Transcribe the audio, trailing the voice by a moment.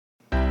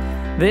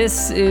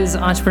This is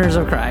Entrepreneurs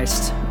of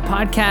Christ, a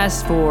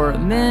podcast for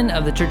men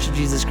of the Church of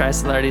Jesus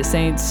Christ of Latter-day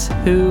Saints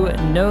who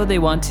know they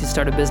want to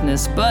start a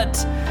business, but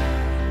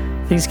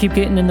things keep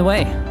getting in the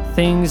way.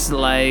 Things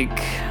like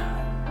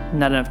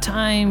not enough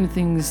time,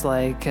 things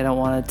like I don't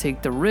want to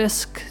take the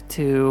risk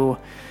to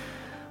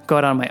go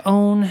out on my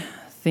own,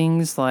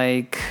 things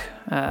like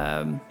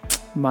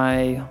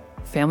my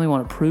family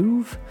won't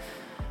approve.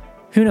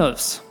 Who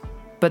knows?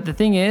 But the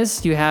thing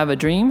is, you have a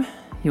dream.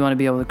 You want to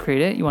be able to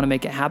create it. You want to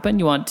make it happen.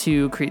 You want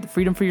to create the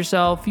freedom for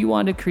yourself. You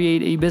want to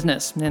create a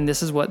business. And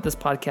this is what this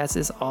podcast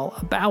is all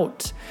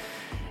about.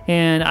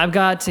 And I've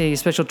got a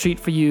special treat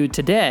for you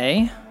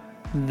today.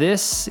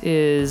 This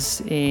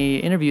is an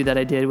interview that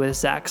I did with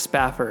Zach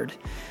Spafford.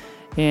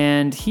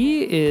 And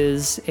he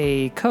is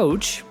a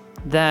coach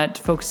that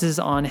focuses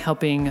on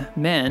helping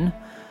men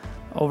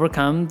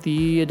overcome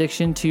the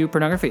addiction to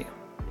pornography.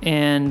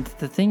 And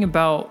the thing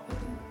about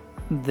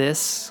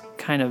this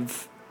kind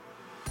of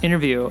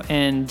interview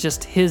and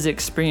just his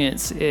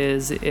experience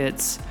is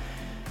it's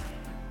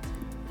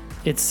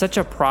such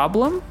a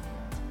problem,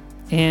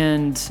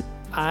 and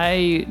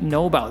I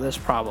know about this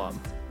problem.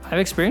 I've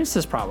experienced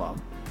this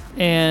problem,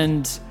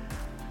 and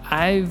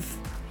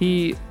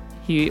he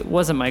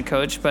wasn't my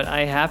coach, but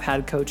I have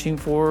had coaching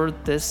for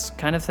this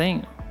kind of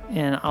thing.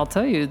 And I'll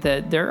tell you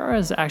that there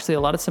is actually a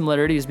lot of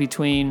similarities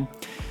between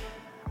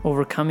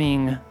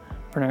overcoming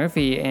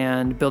pornography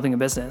and building a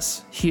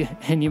business.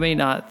 And you may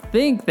not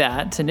think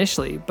that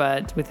initially,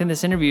 but within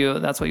this interview,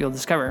 that's what you'll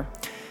discover.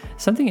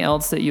 Something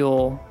else that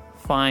you'll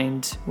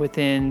find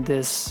within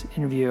this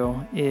interview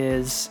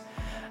is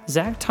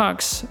Zach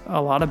talks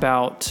a lot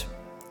about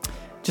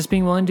just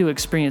being willing to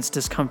experience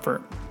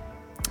discomfort.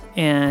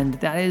 And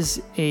that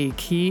is a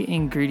key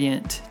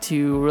ingredient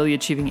to really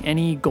achieving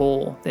any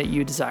goal that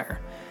you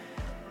desire.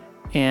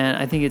 And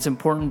I think it's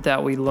important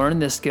that we learn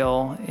this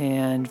skill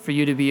and for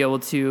you to be able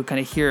to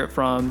kind of hear it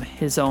from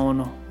his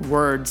own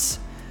words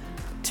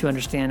to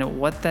understand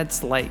what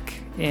that's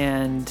like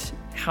and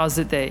how is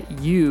it that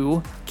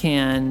you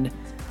can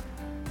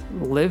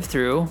live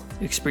through,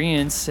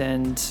 experience,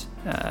 and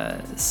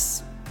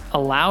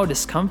allow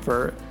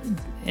discomfort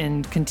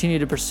and continue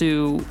to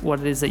pursue what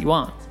it is that you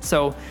want.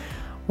 So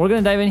we're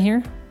going to dive in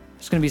here.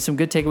 There's going to be some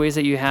good takeaways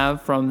that you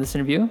have from this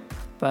interview,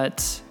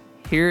 but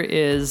here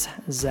is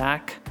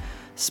Zach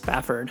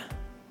Spafford.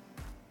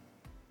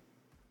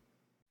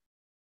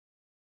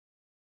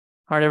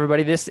 All right,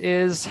 everybody, this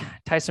is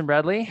Tyson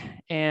Bradley,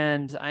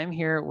 and I'm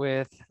here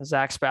with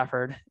Zach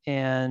Spafford,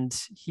 and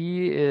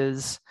he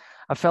is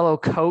a fellow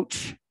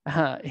coach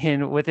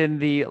within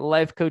the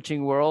life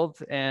coaching world,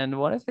 and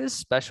one of his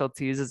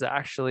specialties is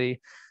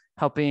actually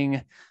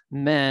helping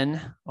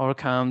men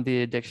overcome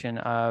the addiction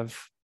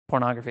of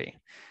pornography.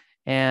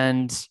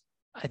 And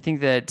I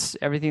think that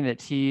everything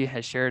that he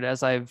has shared,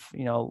 as I've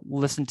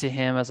listened to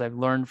him, as I've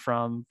learned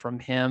from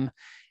him,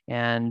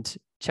 and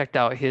checked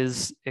out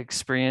his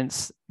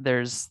experience,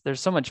 there's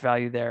so much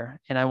value there.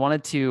 And I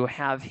wanted to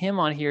have him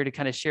on here to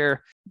kind of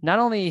share not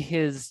only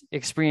his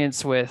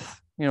experience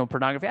with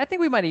pornography. I think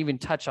we might even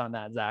touch on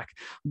that, Zach.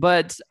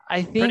 But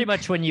I think pretty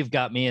much when you've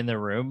got me in the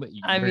room,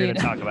 we're going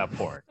to talk about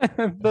porn.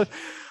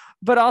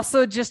 but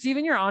also just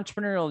even your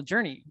entrepreneurial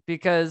journey,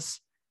 because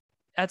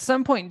at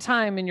some point in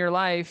time in your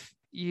life,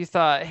 you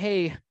thought,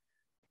 hey,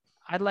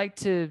 I'd like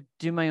to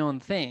do my own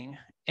thing.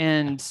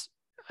 And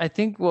I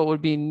think what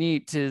would be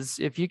neat is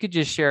if you could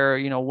just share,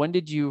 when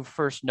did you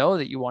first know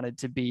that you wanted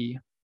to be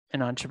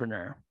an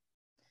entrepreneur?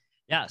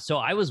 Yeah. So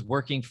I was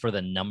working for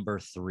the number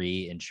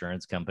 3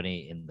 insurance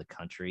company in the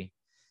country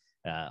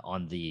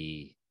on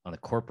the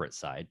corporate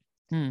side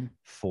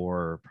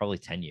for probably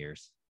 10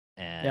 years.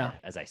 And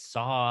as I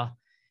saw,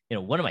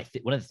 one of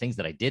the things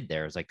that I did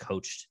there is I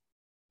coached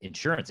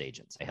insurance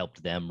agents. I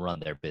helped them run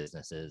their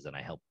businesses, and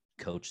I helped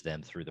coach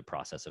them through the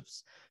process of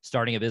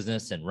starting a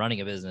business and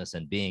running a business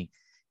and being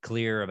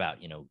clear about,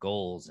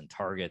 goals and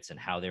targets and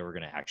how they were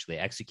going to actually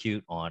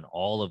execute on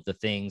all of the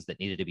things that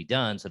needed to be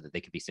done so that they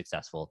could be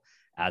successful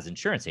as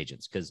insurance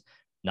agents. Because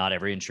not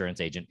every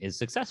insurance agent is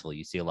successful.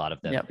 You see a lot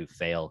of them who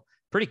fail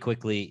pretty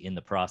quickly in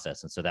the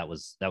process. And so that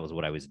was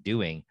what I was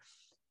doing.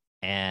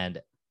 And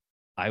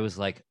I was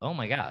like, oh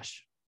my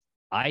gosh,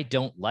 I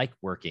don't like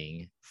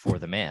working for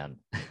the man.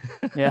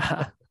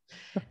 Yeah.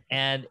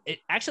 And it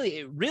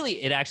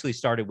actually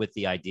started with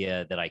the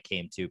idea that I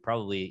came to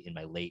probably in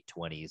my late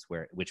 20s,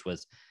 which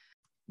was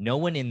no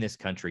one in this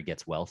country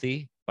gets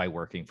wealthy by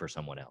working for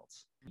someone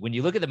else. When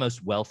you look at the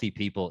most wealthy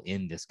people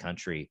in this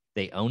country,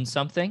 they own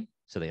something.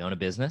 So they own a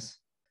business,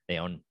 they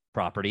own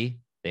property,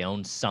 they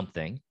own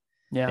something,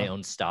 they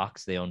own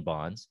stocks, they own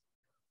bonds,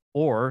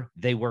 or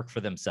they work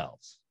for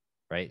themselves,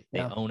 right?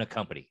 They own a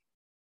company.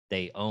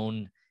 They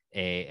own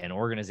an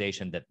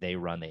organization that they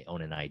run, they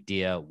own an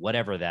idea,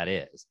 whatever that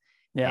is.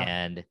 Yeah.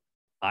 And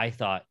I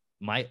thought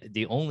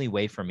the only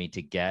way for me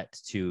to get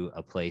to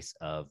a place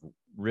of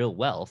real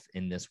wealth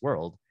in this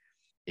world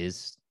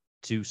is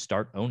to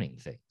start owning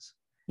things.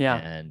 Yeah.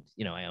 And,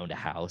 I owned a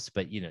house,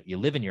 but, you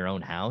live in your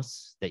own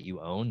house that you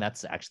own.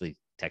 That's actually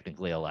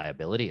technically a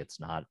liability. It's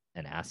not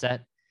an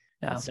asset.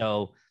 Yeah. And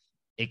so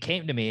it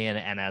came to me,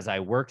 and as I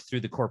worked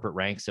through the corporate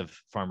ranks of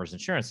Farmers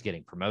Insurance,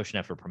 getting promotion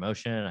after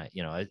promotion, I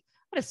had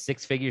a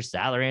 6-figure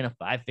salary and a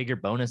 5-figure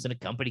bonus and a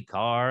company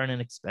car and an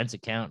expense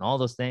account and all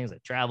those things. I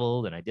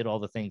traveled and I did all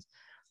the things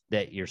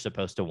that you're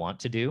supposed to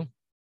want to do.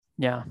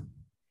 Yeah.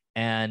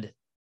 And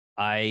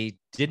I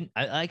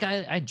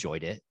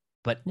enjoyed it,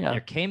 but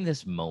there came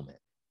this moment.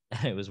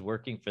 I was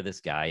working for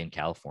this guy in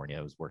California.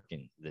 I was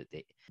working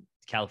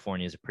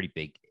California is a pretty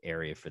big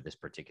area for this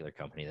particular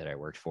company that I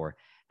worked for.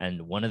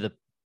 And one of the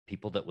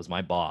people that was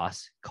my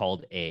boss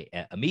called a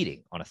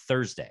meeting on a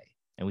Thursday,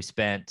 and we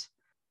spent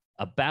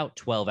about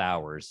 12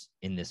 hours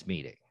in this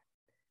meeting.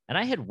 And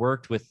I had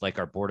worked with like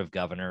our board of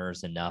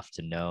governors enough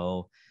to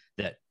know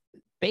that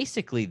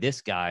basically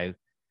this guy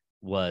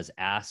was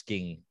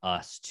asking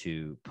us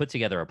to put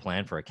together a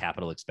plan for a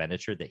capital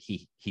expenditure that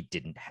he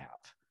didn't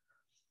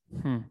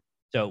have.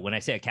 So when I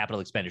say a capital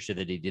expenditure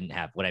that he didn't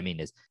have, what I mean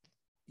is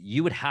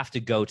you would have to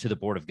go to the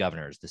board of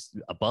governors, this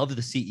above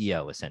the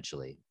CEO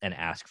essentially, and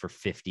ask for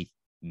 $50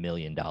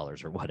 million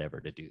or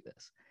whatever to do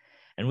this.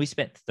 And we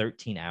spent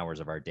 13 hours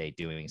of our day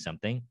doing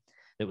something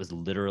that was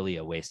literally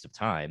a waste of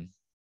time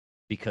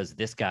because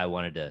this guy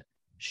wanted to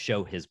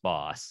show his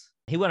boss.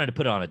 He wanted to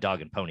put on a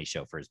dog and pony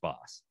show for his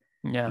boss.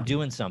 Yeah.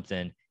 Doing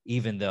something,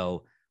 even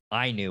though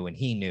I knew and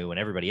he knew and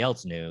everybody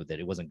else knew that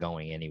it wasn't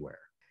going anywhere.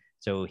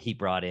 So he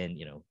brought in,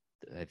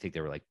 I think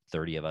there were like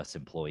 30 of us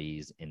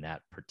employees in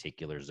that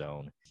particular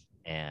zone.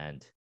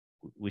 And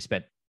we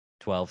spent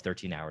 12,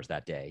 13 hours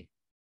that day.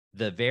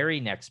 The very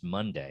next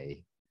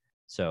Monday,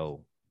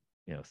 so,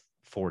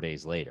 4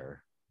 days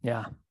later.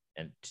 Yeah.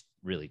 And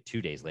really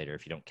 2 days later,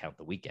 if you don't count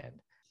the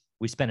weekend,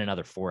 we spent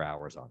another 4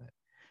 hours on it.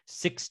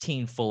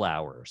 16 full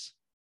hours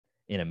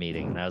in a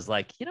meeting. And I was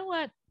like, you know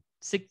what?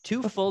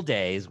 2 full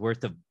days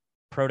worth of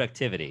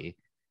productivity.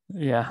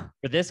 Yeah.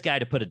 For this guy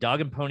to put a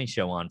dog and pony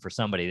show on for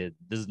somebody that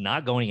this is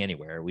not going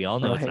anywhere. We all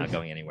know It's not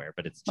going anywhere,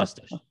 but it's just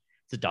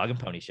it's a dog and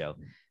pony show.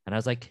 And I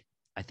was like,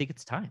 I think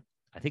it's time.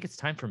 I think it's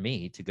time for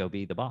me to go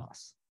be the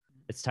boss.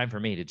 It's time for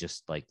me to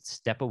just like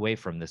step away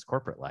from this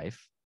corporate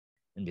life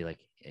and be like,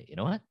 hey, you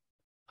know what?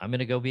 I'm going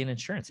to go be an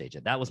insurance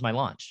agent. That was my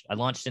launch.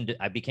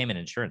 I became an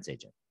insurance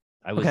agent.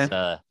 I was,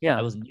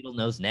 I was Needle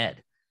Nose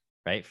Ned,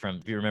 right?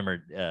 If you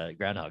remember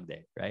Groundhog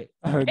Day, right?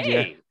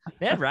 Hey,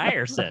 Ned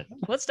Ryerson,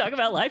 let's talk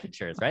about life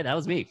insurance, right? That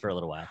was me for a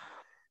little while.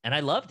 And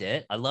I loved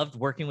it. I loved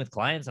working with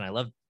clients and I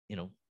loved,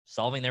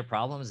 solving their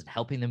problems and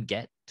helping them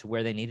get to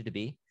where they needed to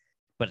be.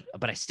 But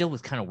I still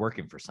was kind of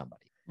working for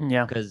somebody.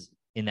 Yeah. Because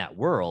in that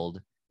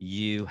world,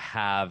 you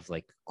have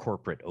like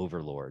corporate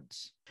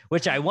overlords,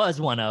 which I was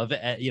one of,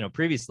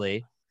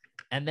 previously.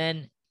 And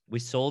then we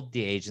sold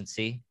the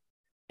agency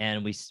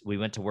and we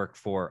went to work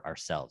for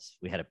ourselves.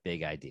 We had a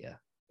big idea.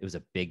 It was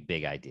a big,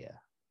 big idea.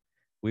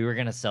 We were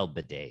going to sell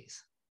bidets.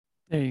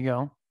 There you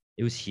go.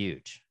 It was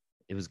huge.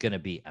 It was going to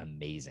be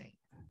amazing.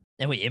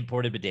 And we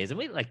imported bidets and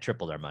we like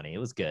tripled our money. It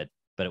was good,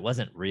 but it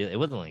wasn't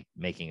like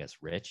making us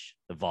rich.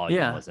 The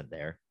volume wasn't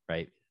there,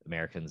 right?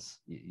 Americans,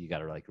 you got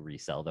to like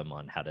resell them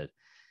on how to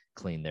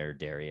clean their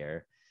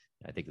derriere.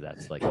 I think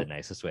that's like the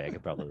nicest way I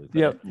could probably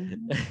put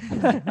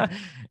it.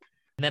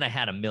 And then I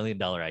had $1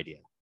 million idea.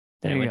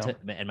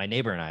 And my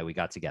neighbor and we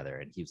got together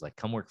and he was like,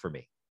 come work for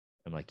me.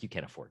 I'm like, you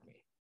can't afford me.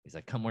 He's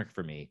like, come work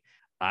for me.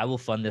 I will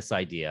fund this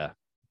idea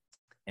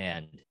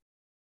and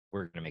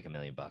we're going to make $1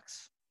 million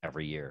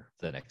every year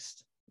for the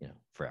next,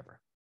 forever.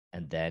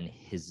 And then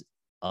his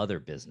other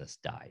business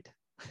died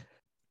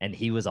and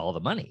he was all the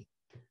money.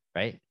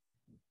 Right.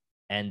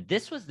 And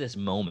this was this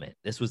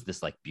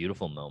like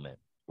beautiful moment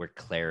where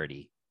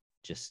clarity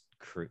just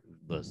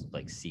was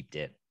like seeped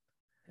in.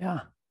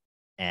 Yeah.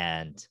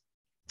 And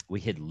we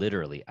had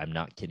literally, I'm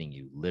not kidding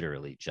you,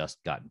 literally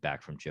just gotten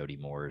back from Jody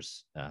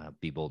Moore's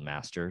Be Bold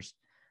Masters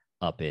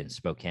up in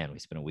Spokane. We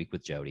spent a week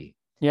with Jody.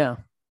 Yeah.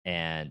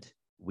 And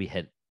we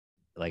had,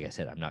 like I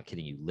said, I'm not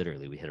kidding you,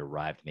 literally, we had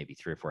arrived maybe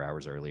 3 or 4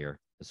 hours earlier.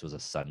 This was a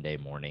Sunday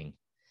morning.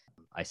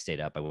 I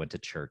stayed up. I went to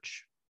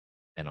church.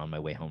 And on my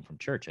way home from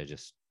church, I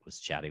just was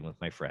chatting with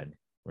my friend.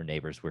 We're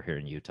neighbors. We're here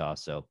in Utah.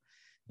 So,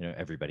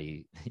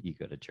 everybody you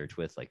go to church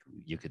with, like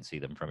you can see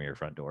them from your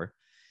front door.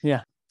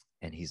 Yeah.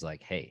 And he's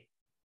like, hey,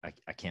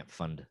 I can't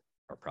fund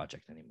our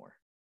project anymore.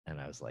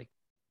 And I was like,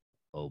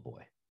 oh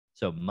boy.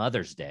 So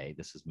Mother's Day,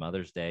 this is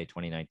Mother's Day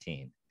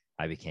 2019.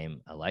 I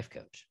became a life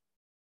coach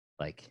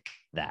like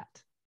that.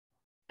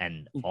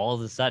 And all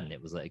of a sudden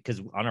it was like,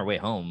 because on our way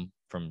home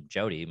from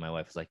Jody, my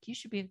wife was like, you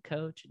should be a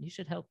coach and you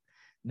should help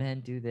men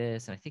do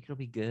this. And I think it'll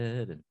be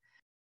good. And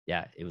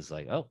yeah, it was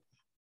like, oh,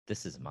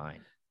 this is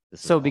mine.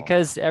 So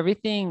because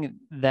everything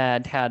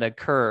that had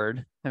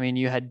occurred, I mean,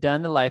 you had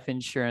done the life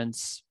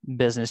insurance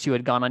business, you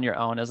had gone on your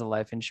own as a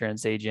life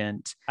insurance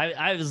agent.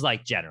 I was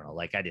like general,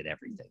 like I did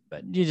everything,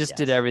 but you just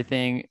did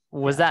everything.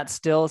 Was that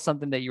still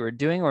something that you were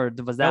doing, or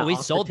was that we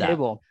sold that?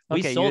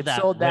 We sold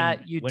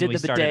that. You did the bidets.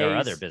 Started our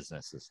other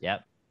businesses.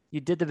 Yep.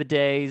 You did the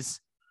bidets.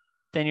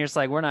 Then you're just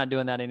like, we're not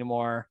doing that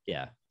anymore.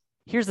 Yeah.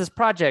 Here's this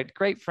project.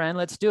 Great, friend.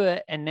 Let's do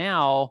it. And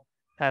now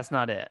that's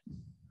not it.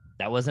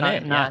 That wasn't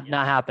it. Not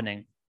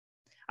happening.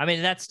 I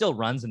mean, that still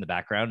runs in the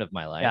background of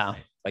my life. Yeah.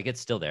 Like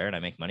it's still there and I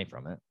make money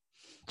from it.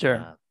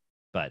 Sure.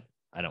 But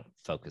I don't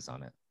focus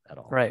on it at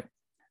all. Right.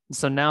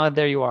 So now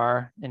there you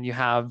are, and you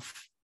have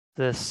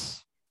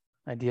this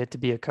idea to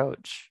be a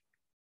coach.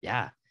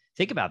 Yeah.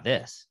 Think about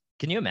this.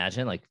 Can you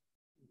imagine like,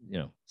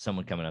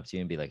 someone coming up to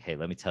you and be like, hey,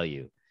 let me tell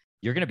you,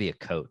 you're going to be a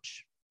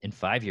coach. In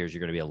 5 years,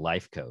 you're going to be a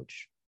life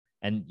coach.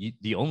 And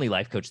the only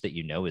life coach that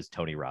you know is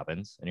Tony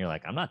Robbins. And you're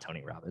like, I'm not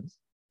Tony Robbins,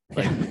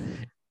 like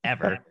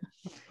ever.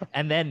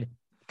 And then,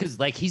 because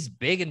like he's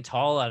big and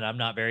tall and I'm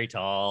not very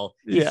tall.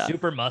 He's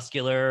super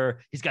muscular.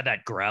 He's got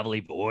that gravelly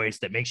voice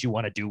that makes you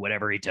want to do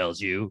whatever he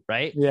tells you,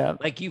 right? Yeah.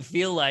 Like you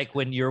feel like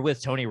when you're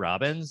with Tony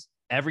Robbins,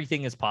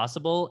 everything is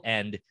possible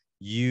and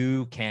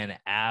you can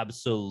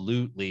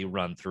absolutely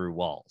run through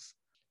walls.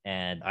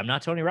 And I'm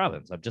not Tony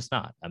Robbins. I'm just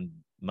not. I'm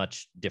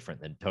much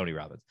different than Tony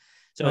Robbins.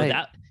 So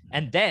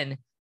and then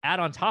add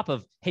on top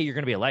of, hey, you're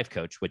going to be a life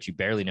coach, which you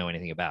barely know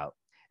anything about.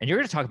 And you're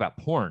going to talk about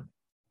porn.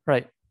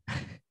 Right.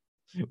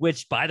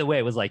 Which, by the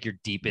way, was like your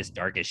deepest,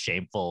 darkest,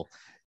 shameful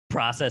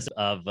process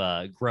of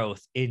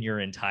growth in your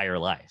entire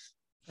life.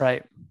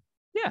 Right.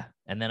 Yeah.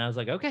 And then I was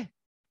like, okay,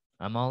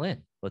 I'm all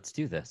in. Let's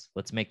do this.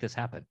 Let's make this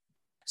happen.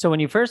 So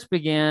when you first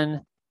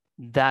began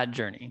that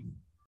journey,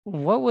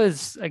 what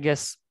was, I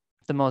guess,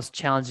 the most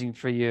challenging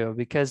for you?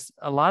 Because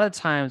a lot of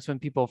times when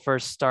people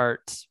first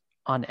start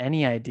on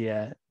any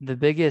idea, the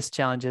biggest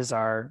challenges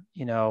are,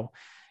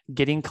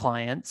 getting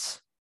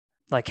clients.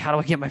 Like, how do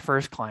I get my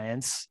first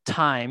clients?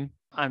 Time.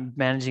 I'm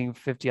managing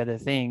 50 other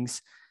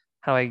things.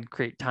 How do I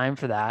create time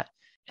for that?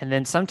 And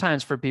then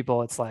sometimes for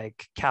people, it's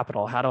like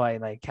capital. How do I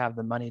like have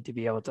the money to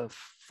be able to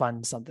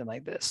fund something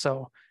like this?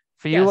 So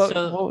for you,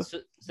 so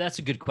that's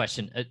a good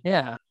question.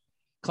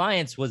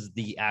 Clients was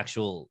the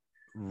actual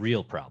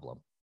real problem.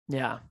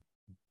 Yeah.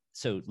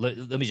 So let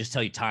me just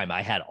tell you time.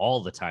 I had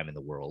all the time in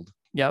the world.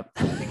 Yep.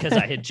 Because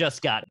I had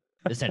just got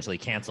essentially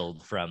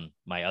canceled from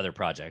my other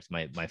project.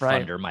 My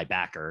funder, my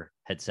backer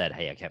had said,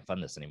 hey, I can't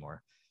fund this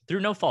anymore through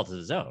no fault of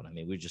his own. I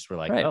mean, we just were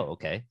like, oh,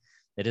 okay,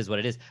 it is what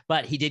it is.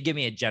 But he did give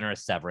me a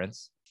generous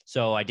severance.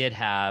 So I did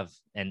have,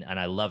 and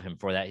I love him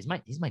for that. He's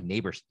my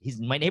neighbor.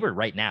 He's my neighbor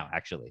right now,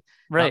 actually,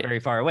 not very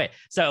far away.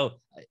 So,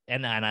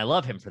 and I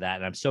love him for that.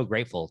 And I'm so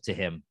grateful to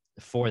him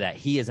for that.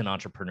 He is an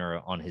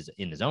entrepreneur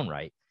in his own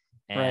right.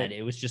 And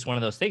it was just one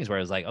of those things where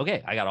I was like,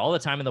 okay, I got all the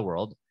time in the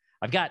world.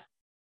 I've got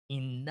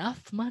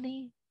enough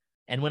money.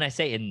 And when I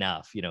say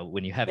enough,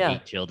 when you have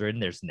 8 children,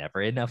 there's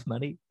never enough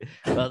money.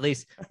 Well, at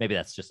least maybe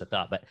that's just a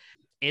thought, but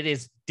it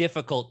is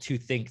difficult to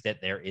think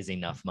that there is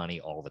enough money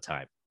all the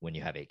time when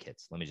you have 8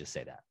 kids. Let me just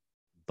say that.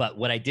 But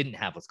what I didn't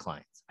have was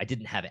clients. I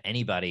didn't have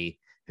anybody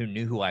who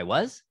knew who I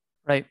was.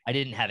 Right. I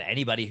didn't have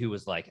anybody who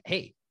was like,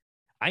 hey,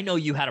 I know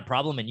you had a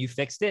problem and you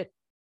fixed it.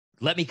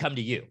 Let me come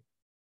to you.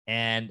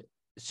 And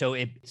so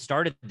it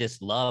started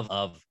this love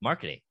of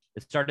marketing.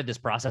 It started this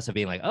process of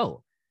being like,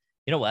 oh,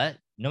 you know what?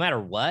 No matter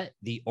what,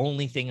 the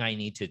only thing I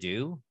need to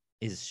do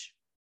is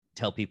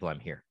tell people I'm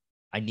here.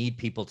 I need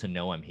people to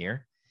know I'm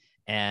here.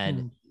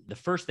 And the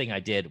first thing I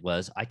did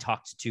was I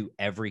talked to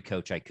every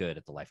coach I could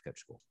at the Life Coach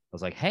School. I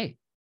was like, hey,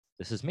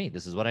 this is me.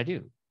 This is what I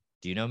do.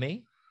 Do you know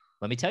me?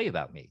 Let me tell you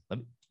about me.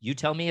 You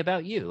tell me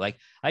about you. Like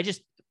I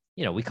just,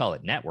 we call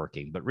it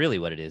networking, but really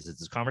what it is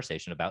this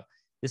conversation about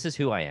this is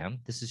who I am.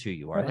 This is who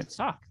you are. Right. Let's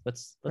talk.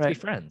 Let's be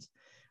friends.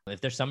 If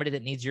there's somebody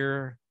that needs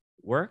your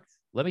work,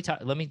 let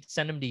me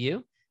send them to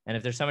you. And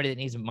if there's somebody that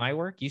needs my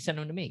work, you send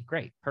them to me.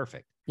 Great.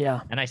 Perfect. Yeah.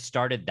 And I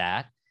started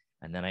that.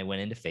 And then I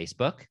went into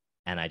Facebook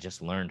and I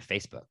just learned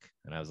Facebook.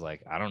 And I was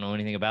like, I don't know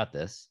anything about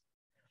this.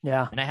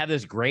 Yeah. And I have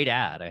this great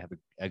ad. I have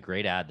a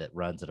great ad that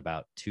runs at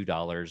about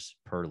 $2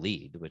 per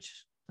lead,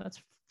 which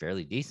that's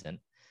fairly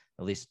decent,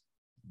 at least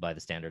by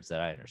the standards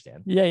that I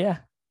understand. Yeah. Yeah.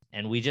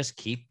 And we just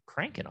keep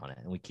cranking on it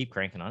and we keep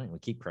cranking on it and we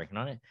keep cranking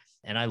on it.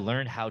 And I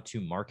learned how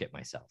to market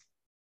myself.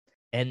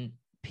 And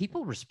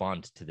people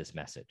respond to this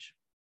message.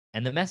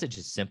 And the message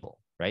is simple,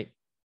 right?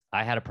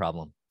 I had a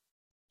problem.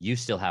 You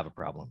still have a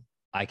problem.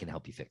 I can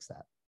help you fix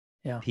that.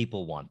 Yeah.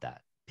 People want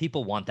that.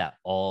 People want that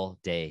all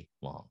day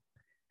long.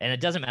 And it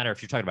doesn't matter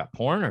if you're talking about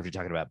porn or if you're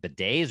talking about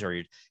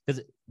bidets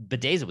because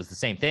bidets, it was the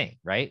same thing,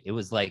 right? It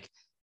was like,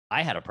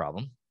 I had a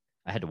problem.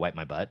 I had to wipe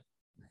my butt.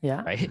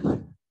 Yeah. Right.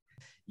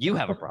 You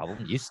have a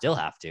problem. You still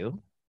have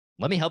to.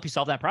 Let me help you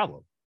solve that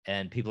problem.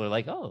 And people are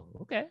like, oh,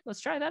 okay,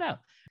 let's try that out.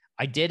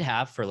 I did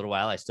have for a little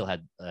while, I still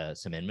had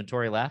some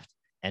inventory left.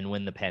 And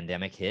when the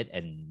pandemic hit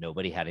and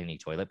nobody had any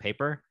toilet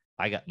paper,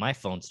 my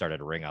phone started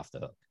to ring off the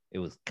hook. It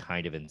was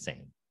kind of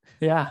insane.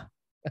 Yeah.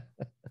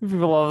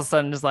 People all of a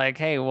sudden just like,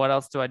 hey, what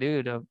else do I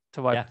do to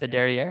wipe the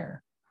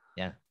derriere?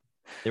 Yeah.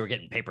 They were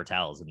getting paper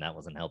towels and that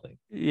wasn't helping.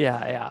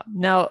 Yeah. Yeah.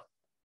 Now,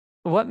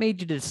 what made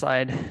you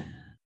decide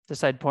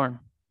porn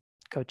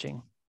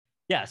coaching?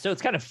 Yeah. So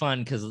it's kind of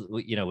fun because,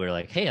 we're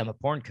like, hey, I'm a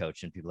porn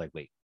coach. And people are like,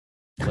 wait,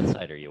 what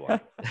side are you on?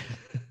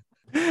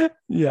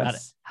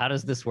 Yes. How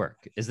does this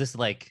work? Is this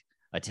like,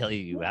 I tell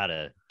you how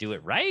to do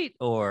it right?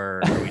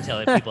 Or are we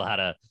telling people how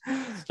to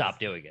stop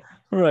doing it?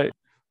 Right.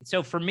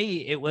 So for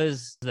me, it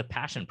was the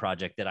passion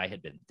project that I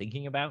had been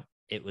thinking about.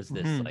 It was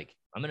this like,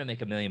 I'm going to make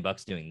 $1 million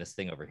doing this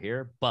thing over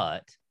here.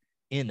 But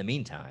in the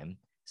meantime,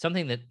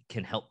 something that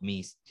can help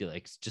me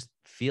like just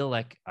feel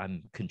like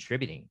I'm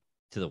contributing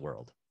to the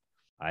world.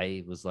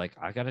 I was like,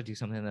 I got to do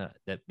something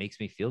that makes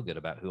me feel good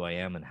about who I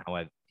am and how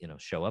I,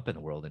 show up in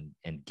the world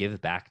and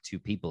give back to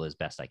people as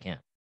best I can.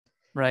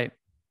 Right.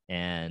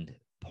 And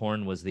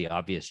porn was the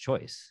obvious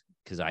choice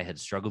because I had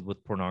struggled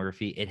with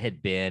pornography. It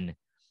had been,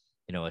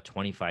 a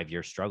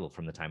 25-year struggle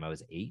from the time I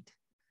was 8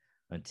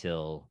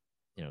 until,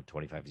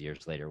 25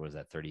 years later, was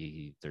that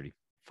 30,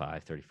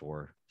 35,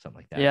 34, something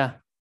like that. Yeah.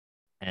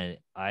 And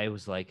I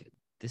was like,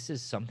 this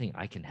is something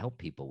I can help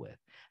people with.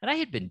 And I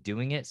had been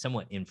doing it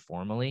somewhat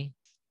informally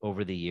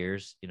over the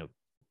years.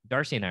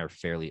 Darcy and I are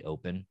fairly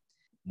open.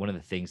 One of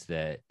the things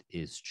that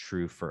is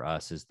true for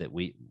us is that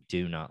we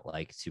do not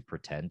like to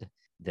pretend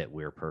that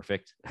we're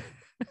perfect.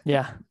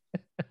 Yeah.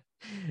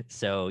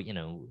 So,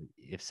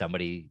 if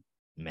somebody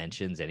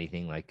mentions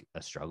anything like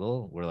a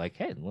struggle, we're like,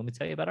 hey, let me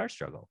tell you about our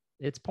struggle.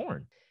 It's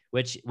porn,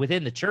 which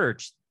within the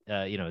church,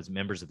 as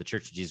members of the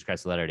Church of Jesus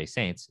Christ of Latter-day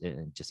Saints,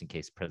 and just in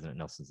case President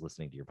Nelson's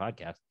listening to your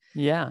podcast.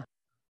 Yeah.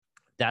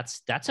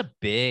 That's a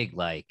big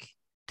like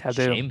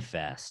taboo shame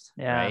fest,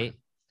 yeah. Right?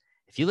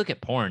 If you look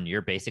at porn,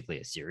 you're basically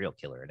a serial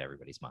killer in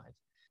everybody's mind.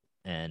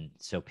 And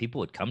so people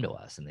would come to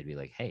us and they'd be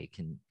like, hey,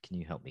 can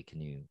you help me? Can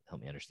you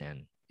help me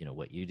understand,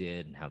 what you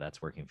did and how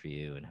that's working for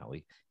you and how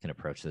we can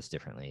approach this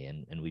differently?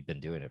 And we've been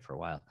doing it for a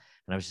while.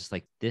 And I was just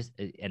like this.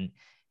 And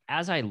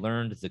as I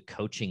learned the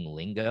coaching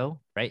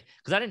lingo, right?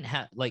 Because I didn't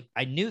have, like,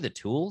 I knew the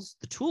tools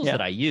Yeah.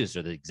 that I used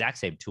are the exact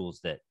same tools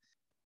that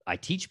I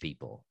teach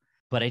people,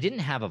 but I didn't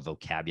have a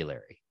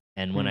vocabulary.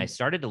 And when I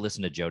started to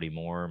listen to Jody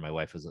Moore, my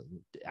wife would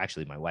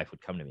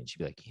come to me and she'd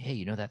be like,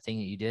 hey, that thing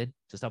that you did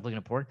to stop looking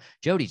at porn?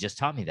 Jody just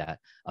taught me that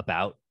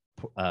about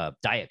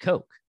Diet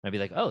Coke. And I'd be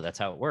like, oh, that's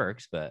how it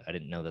works. But I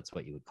didn't know that's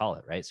what you would call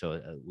it. Right.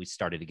 So we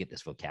started to get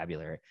this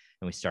vocabulary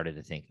and we started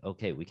to think,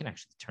 okay, we can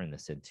actually turn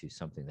this into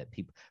something that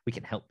we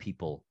can help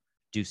people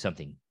do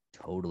something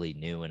totally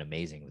new and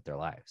amazing with their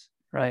lives.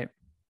 Right.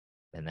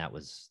 And that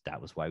was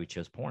why we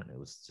chose porn. It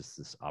was just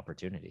this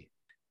opportunity.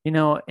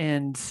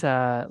 And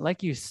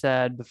like you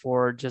said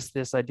before, just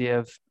this idea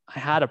of I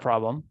had a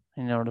problem,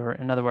 in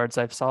other words,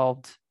 I've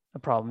solved a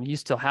problem. You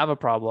still have a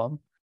problem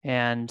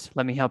and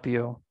let me help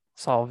you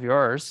solve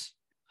yours.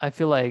 I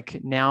feel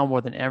like now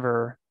more than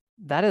ever,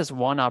 that is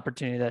one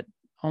opportunity that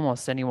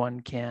almost anyone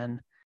can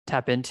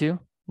tap into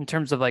in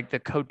terms of like the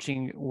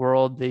coaching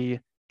world, the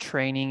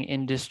training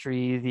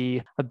industry,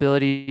 the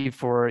ability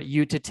for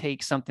you to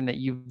take something that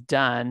you've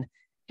done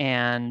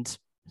and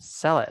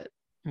sell it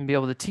and be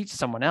able to teach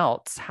someone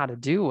else how to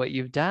do what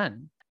you've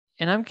done.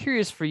 And I'm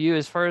curious for you,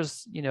 as far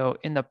as,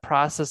 in the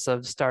process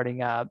of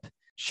starting up,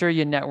 sure,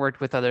 you networked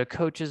with other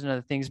coaches and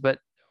other things, but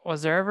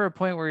was there ever a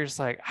point where you're just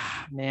like,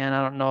 man,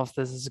 I don't know if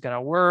this is going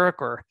to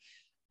work? Or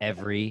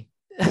every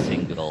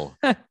single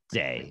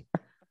day.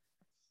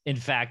 In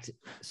fact,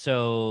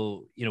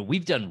 so,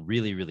 we've done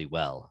really, really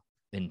well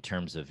in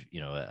terms of,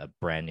 a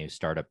brand new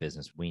startup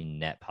business. We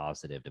net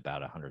positive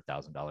about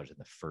 $100,000 in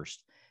the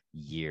first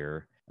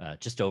year,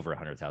 just over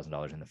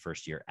 $100,000 in the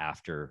first year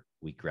after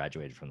we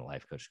graduated from the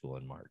life coach school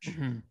in March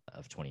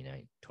of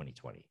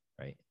 2020.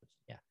 Right.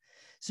 Yeah.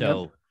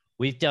 So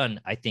we've done,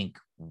 I think,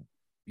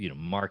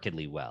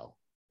 markedly well.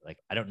 Like,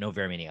 I don't know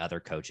very many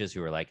other coaches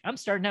who are like, I'm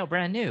starting out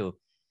brand new.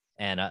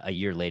 And a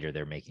year later,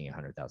 they're making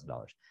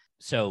 $100,000.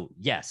 So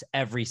yes,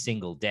 every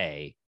single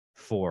day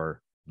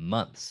for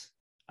months.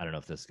 I don't know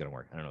if this is going to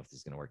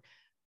work.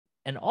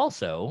 And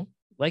also,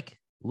 like,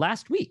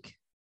 last week,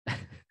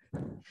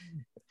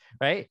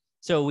 right?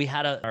 So we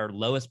had our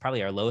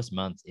lowest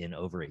month in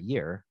over a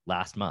year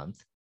last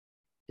month.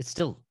 It's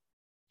still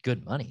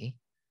good money.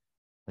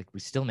 Like,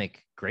 we still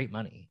make great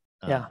money.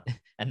 Yeah.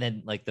 And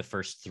then like the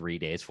first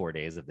 4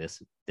 days of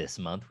this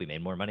month, we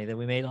made more money than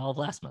we made all of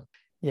last month.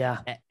 Yeah.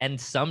 And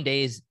some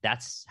days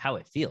that's how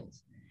it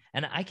feels.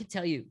 And I could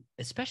tell you,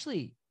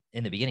 especially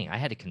in the beginning, I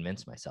had to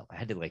convince myself. I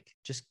had to like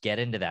just get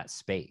into that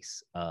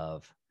space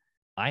of,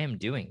 I am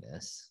doing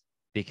this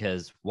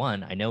because,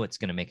 one, I know it's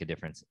going to make a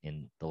difference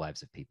in the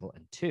lives of people.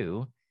 And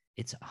two,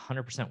 it's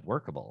 100%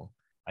 workable.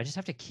 I just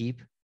have to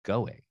keep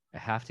going. I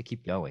have to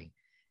keep going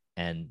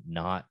and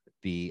not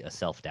be a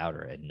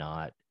self-doubter and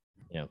not,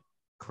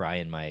 cry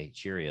in my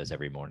Cheerios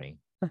every morning.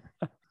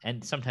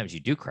 And sometimes you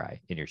do cry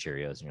in your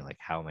Cheerios and you're like,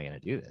 how am I going to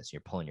do this?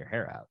 You're pulling your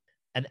hair out.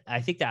 And I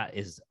think that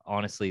is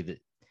honestly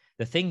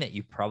the thing that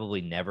you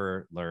probably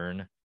never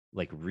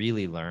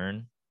really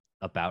learn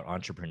about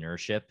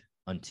entrepreneurship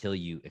until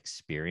you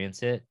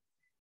experience it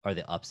are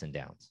the ups and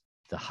downs,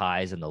 the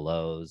highs and the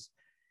lows.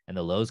 And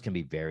the lows can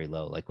be very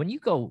low. Like when you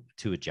go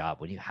to a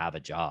job, when you have a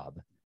job,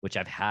 which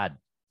I've had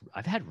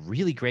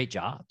really great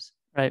jobs.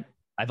 Right.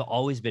 I've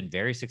always been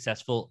very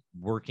successful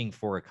working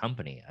for a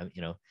company.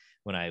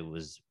 When I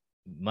was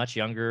much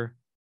younger,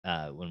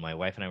 when my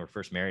wife and I were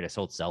first married, I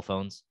sold cell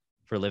phones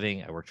for a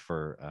living. I worked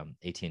for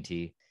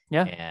AT&T.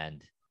 Yeah.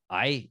 And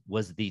I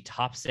was the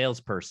top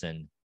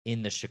salesperson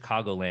in the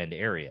Chicagoland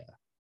area.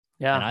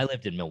 Yeah. And I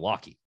lived in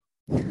Milwaukee.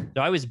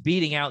 So I was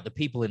beating out the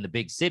people in the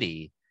big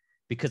city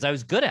because I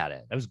was good at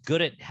it. I was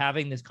good at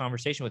having this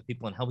conversation with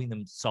people and helping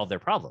them solve their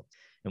problems.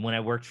 And when I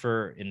worked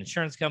for an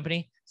insurance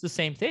company, it's the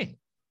same thing.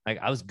 Like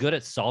I was good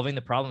at solving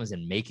the problems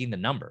and making the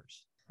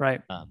numbers.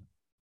 Right.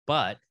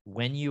 But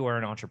when you are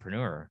an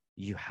entrepreneur,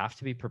 you have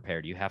to be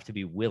prepared. You have to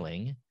be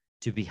willing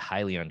to be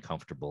highly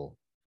uncomfortable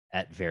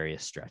at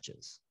various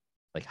stretches,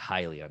 like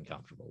highly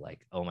uncomfortable.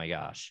 Like, oh my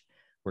gosh,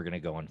 we're going to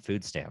go on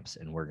food stamps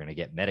and we're going to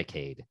get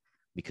Medicaid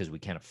because we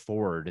can't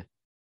afford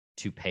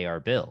to pay our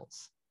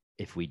bills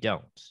if we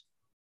don't.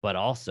 But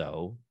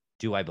also,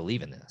 do I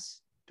believe in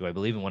this? Do I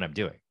believe in what I'm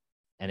doing?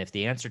 And if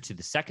the answer to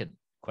the second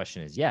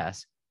question is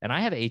yes, and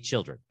I have 8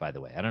 children, by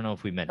the way, I don't know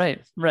if we mentioned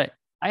this. Right.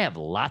 I have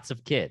lots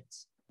of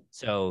kids.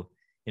 So,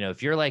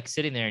 if you're like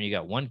sitting there and you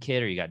got one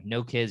kid or you got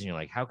no kids and you're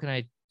like, how can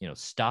I,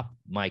 stop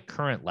my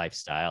current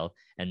lifestyle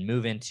and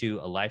move into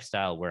a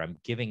lifestyle where I'm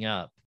giving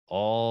up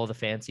all the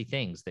fancy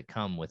things that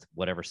come with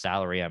whatever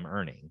salary I'm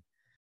earning?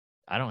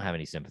 I don't have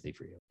any sympathy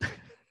for you.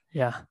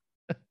 Yeah.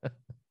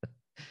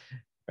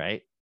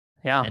 Right.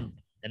 Yeah.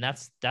 And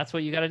that's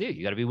what you got to do.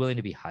 You got to be willing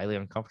to be highly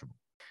uncomfortable.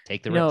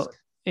 Take the risk.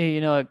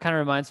 It kind of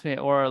reminds me,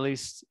 or at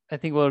least I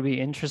think what would be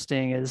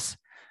interesting is,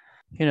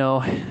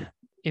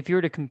 if you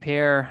were to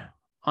compare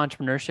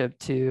entrepreneurship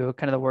to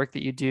kind of the work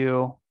that you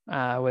do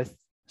with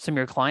some of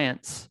your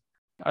clients,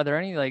 are there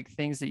any like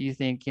things that you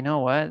think,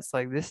 it's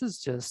like, this is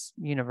just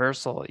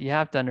universal. You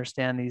have to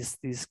understand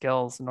these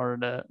skills in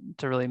order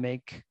to really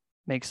make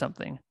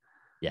something.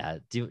 Yeah.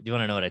 Do you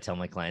want to know what I tell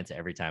my clients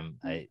every time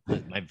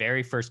my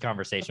very first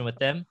conversation with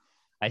them?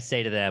 I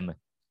say to them,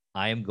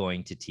 I am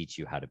going to teach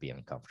you how to be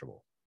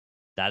uncomfortable.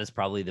 That is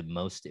probably the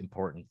most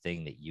important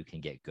thing that you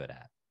can get good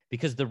at.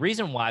 Because the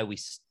reason why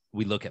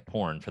we look at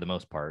porn for the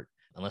most part,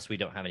 unless we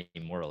don't have any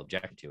moral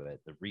objection to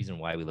it, the reason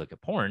why we look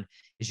at porn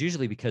is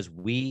usually because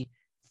we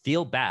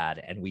feel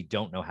bad and we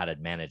don't know how to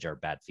manage our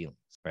bad feelings,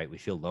 right? We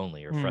feel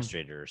lonely or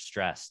frustrated or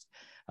stressed.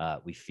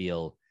 We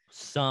feel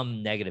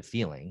some negative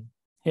feeling.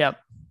 Yep.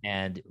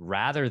 And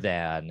rather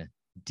than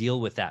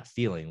deal with that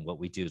feeling, what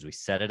we do is we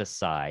set it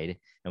aside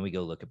and we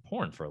go look at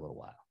porn for a little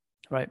while.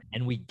 Right.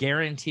 And we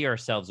guarantee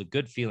ourselves a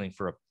good feeling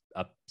for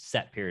a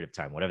set period of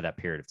time, whatever that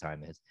period of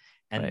time is.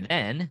 And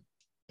then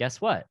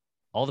guess what?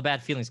 All the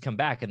bad feelings come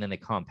back and then they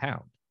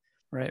compound.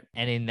 Right.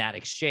 And in that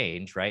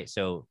exchange, right?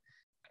 So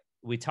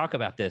we talk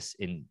about this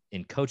in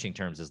coaching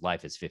terms as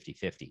life is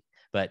 50-50,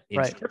 but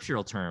in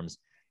scriptural terms,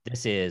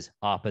 this is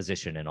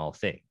opposition in all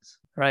things.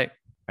 Right.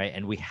 Right.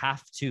 And we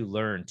have to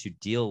learn to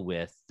deal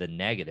with the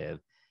negative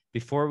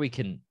before we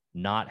can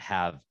not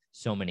have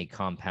so many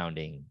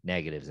compounding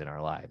negatives in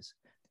our lives.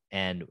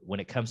 And when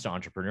it comes to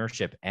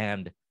entrepreneurship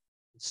and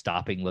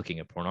stopping looking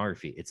at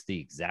pornography, it's the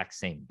exact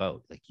same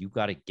boat. Like you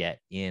got to get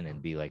in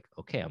and be like,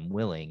 okay, I'm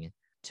willing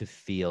to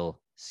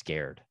feel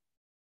scared.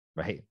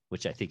 Right.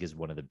 Which I think is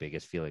one of the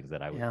biggest feelings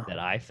that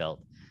I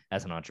felt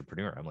as an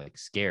entrepreneur. I'm like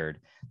scared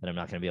that I'm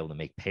not going to be able to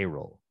make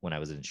payroll when I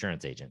was an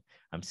insurance agent.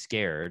 I'm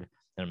scared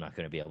that I'm not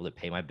going to be able to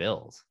pay my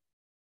bills.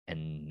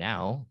 And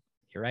now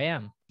here I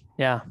am.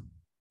 Yeah.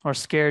 Or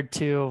scared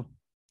to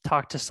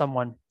talk to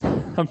someone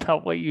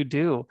about what you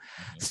do.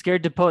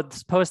 Scared to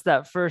post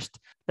that first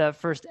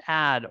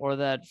ad or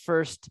that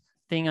first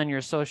thing on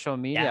your social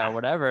media or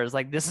whatever. It's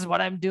like, this is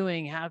what I'm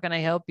doing. How can I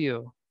help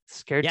you?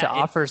 Scared to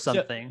offer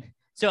something.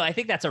 So I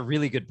think that's a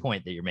really good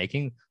point that you're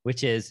making,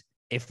 which is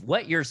if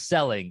what you're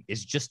selling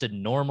is just a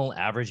normal,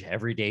 average,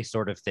 everyday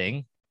sort of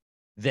thing,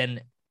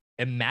 then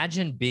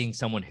imagine being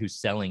someone who's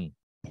selling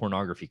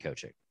pornography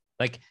coaching.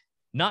 Like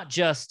not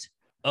just,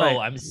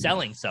 I'm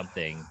selling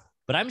something,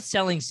 but I'm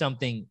selling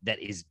something that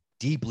is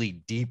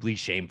deeply, deeply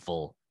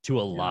shameful to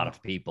a lot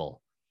of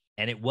people.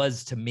 And it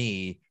was to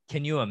me,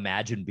 can you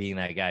imagine being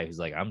that guy who's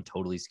like, I'm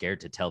totally scared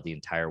to tell the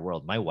entire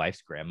world. My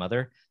wife's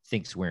grandmother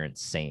thinks we're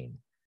insane.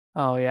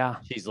 Oh yeah.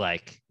 She's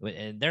like,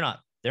 and they're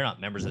not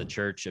members of the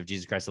Church of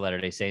Jesus Christ of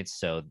Latter-day Saints.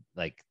 So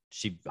like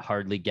she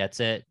hardly gets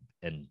it.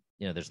 And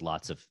there's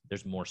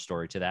more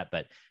story to that,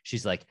 but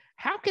she's like,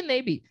 how can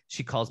they be?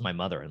 She calls my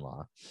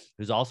mother-in-law,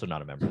 who's also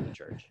not a member of the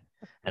church.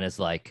 And it's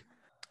like,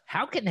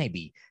 how can they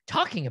be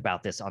talking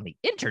about this on the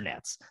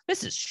internets?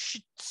 This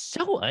is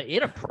so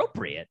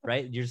inappropriate,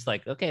 right? You're just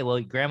like, okay, well,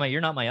 grandma,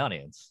 you're not my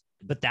audience.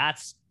 But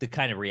that's the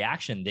kind of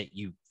reaction that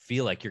you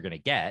feel like you're going to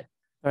get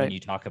when you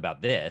talk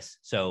about this.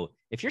 So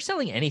if you're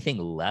selling anything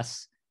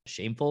less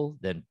shameful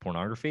than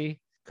pornography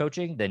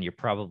coaching, then you could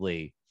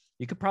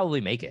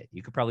probably make it.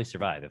 You could probably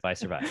survive if I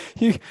survive.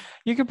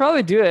 You could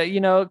probably do it,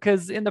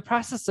 because in the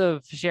process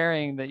of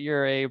sharing that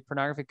you're a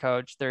pornography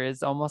coach, there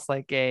is almost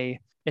like a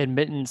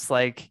admittance,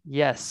 like,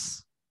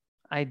 yes,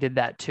 I did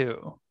that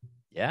too.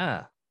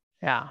 Yeah.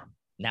 Yeah.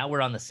 Now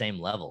we're on the same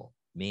level,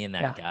 me and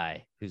that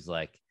guy who's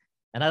like,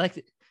 and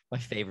my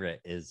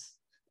favorite is,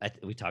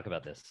 we talk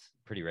about this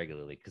pretty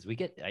regularly because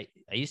I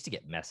used to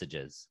get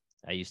messages.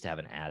 I used to have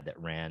an ad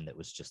that ran that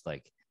was just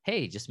like,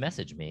 hey, just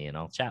message me and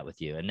I'll chat with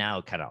you. And now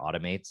it kind of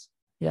automates.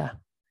 Yeah.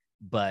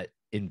 But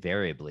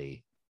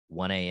invariably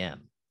 1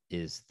 a.m.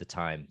 is the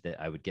time that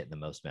I would get the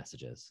most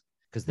messages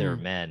because there are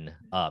men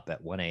up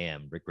at 1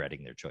 a.m.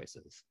 regretting their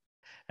choices.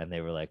 And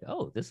they were like,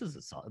 oh, this is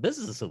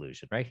a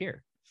solution right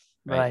here.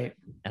 Right.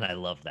 And I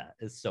love that.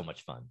 It's so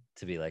much fun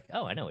to be like,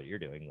 oh, I know what you're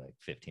doing like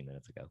 15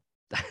 minutes ago.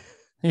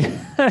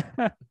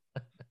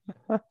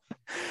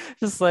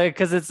 Just like,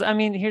 because it's, I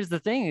mean, here's the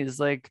thing is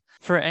like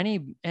for any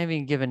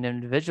given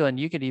individual, and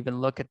you could even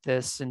look at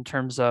this in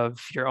terms of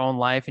your own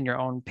life and your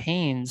own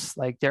pains.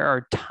 Like there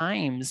are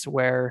times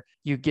where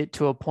you get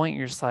to a point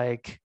you're just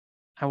like,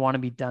 I want to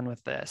be done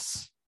with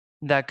this.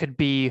 That could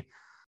be,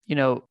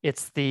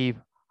 it's the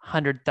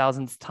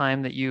 100,000th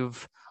time that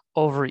you've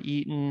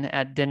overeaten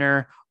at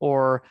dinner,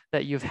 or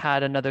that you've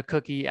had another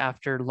cookie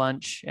after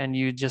lunch and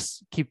you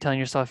just keep telling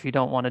yourself you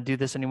don't want to do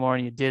this anymore,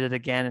 and you did it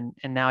again,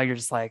 and now you're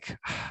just like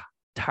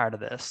tired of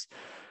this.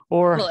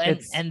 Or well,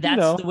 it's, and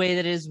that's the way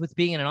that is with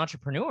being an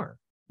entrepreneur,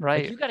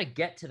 right? Like you got to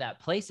get to that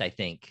place, I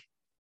think,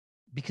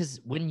 because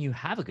when you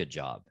have a good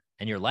job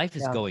and your life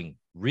is going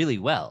really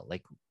well,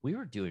 like we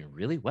were doing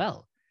really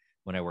well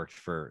when I worked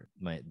for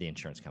the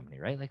insurance company,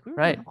 right? Like we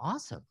were doing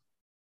awesome.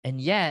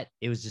 And yet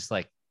it was just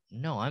like,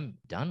 no, I'm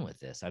done with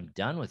this. I'm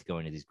done with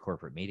going to these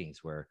corporate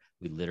meetings where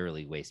we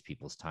literally waste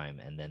people's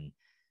time and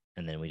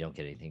then we don't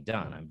get anything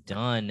done. I'm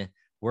done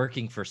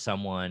working for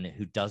someone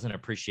who doesn't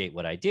appreciate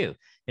what I do.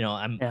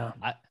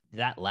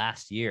 That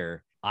last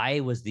year, I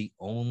was the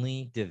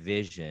only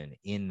division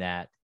in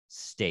that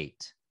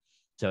state.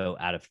 So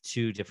out of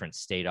 2 different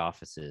state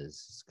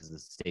offices, because the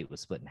state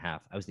was split in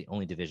half, I was the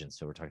only division.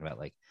 So we're talking about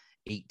like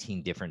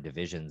 18 different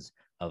divisions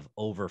of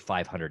over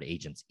 500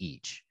 agents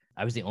each.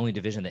 I was the only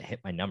division that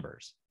hit my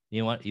numbers.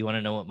 You want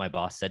to know what my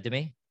boss said to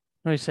me?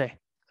 What do you say?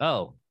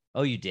 Oh,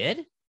 you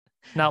did?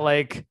 Not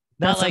like,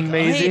 that's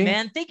amazing. Oh, hey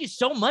man, thank you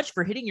so much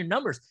for hitting your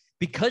numbers.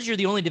 Because you're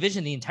the only division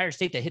in the entire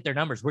state that hit their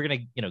numbers, we're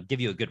going to,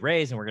 give you a good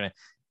raise and we're going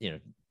to,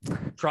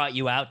 trot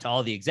you out to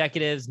all the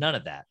executives. None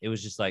of that. It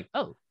was just like,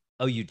 oh,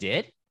 you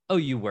did? Oh,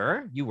 you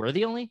were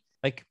the only,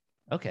 like,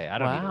 okay, I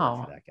don't need to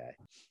work for that guy.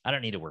 I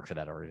don't need to work for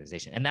that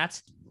organization. And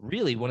that's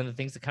really one of the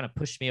things that kind of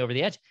pushed me over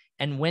the edge.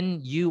 And when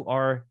you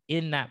are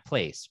in that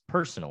place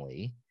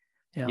personally,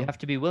 you have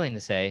to be willing to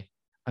say,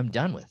 I'm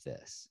done with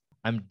this.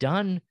 I'm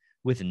done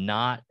with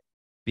not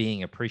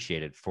being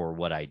appreciated for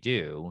what I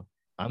do.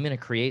 I'm going to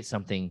create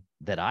something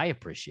that I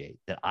appreciate,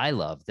 that I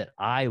love, that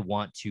I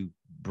want to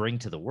bring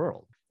to the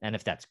world. And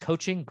if that's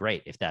coaching,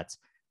 great. If that's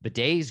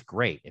bidets,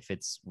 great. If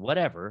it's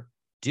whatever,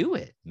 do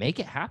it. Make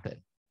it happen.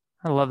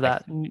 I love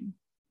that.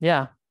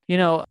 Yeah.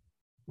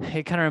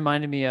 It kind of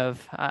reminded me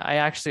of, I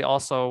actually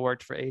also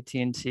worked for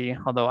AT&T,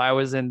 although I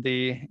was in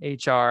the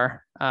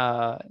HR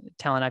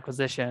talent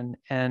acquisition.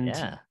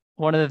 And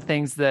one of the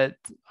things that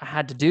I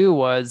had to do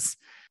was,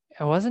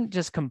 it wasn't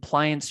just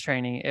compliance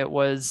training. It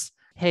was,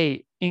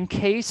 hey, in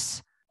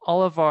case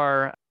all of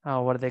our,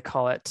 what do they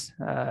call it?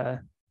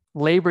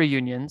 Labor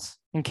unions,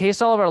 in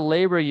case all of our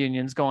labor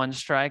unions go on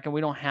strike and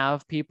we don't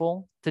have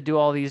people to do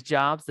all these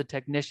jobs, the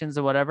technicians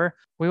or whatever,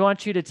 we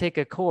want you to take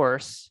a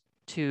course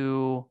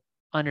to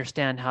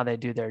understand how they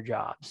do their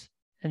jobs.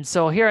 And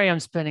so here I am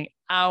spending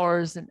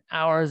hours and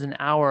hours and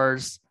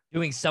hours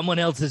doing someone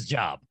else's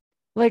job,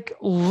 like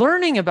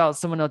learning about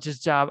someone else's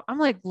job. I'm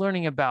like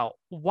learning about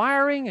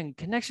wiring and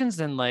connections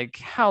and like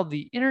how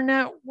the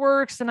internet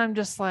works. And I'm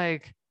just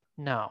like,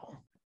 no,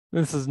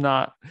 this is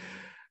not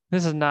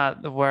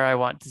where I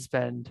want to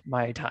spend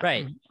my time.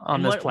 Right.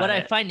 On this planet. What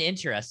I find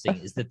interesting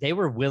is that they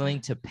were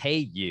willing to pay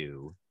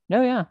you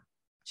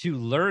to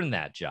learn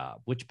that job,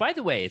 which, by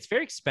the way, it's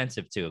very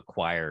expensive to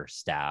acquire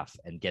staff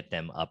and get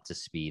them up to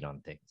speed on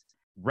things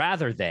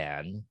rather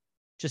than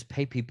just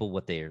pay people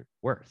what they're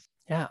worth.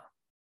 Yeah.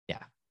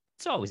 Yeah.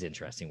 It's always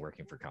interesting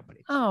working for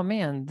companies. Oh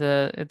man,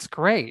 it's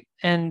great.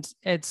 And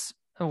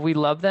we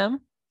love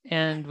them.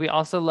 And we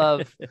also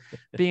love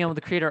being able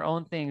to create our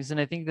own things.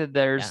 And I think that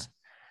there's,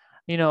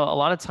 a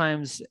lot of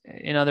times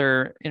in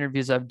other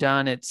interviews I've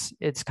done,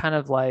 it's kind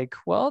of like,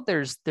 well,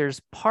 there's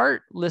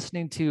part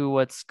listening to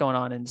what's going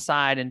on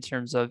inside in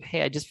terms of,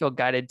 hey, I just feel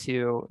guided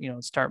to,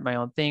 start my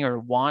own thing, or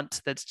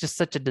want, that's just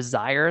such a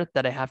desire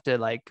that I have to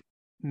like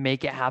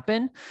make it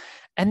happen.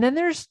 And then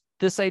there's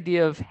this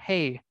idea of,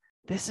 hey,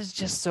 this is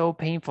just so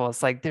painful.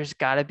 It's like, there's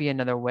got to be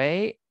another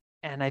way.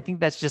 And I think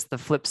that's just the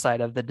flip side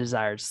of the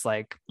desire. It's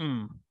like,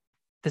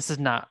 this is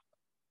not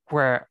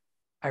where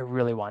I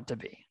really want to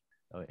be.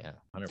 Oh yeah,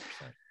 100%.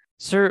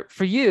 Sir,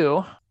 for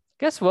you,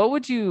 guess what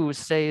would you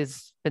say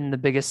has been the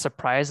biggest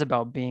surprise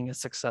about being a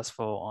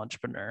successful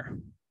entrepreneur?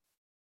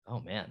 Oh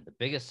man, the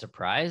biggest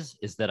surprise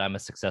is that I'm a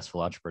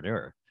successful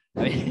entrepreneur.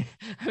 I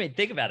mean,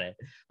 think about it.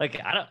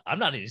 Like, I'm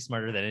not any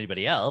smarter than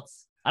anybody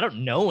else. I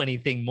don't know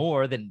anything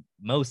more than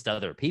most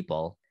other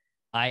people.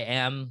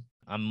 I'm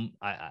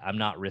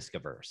not risk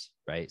averse,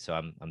 right? So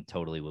I'm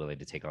totally willing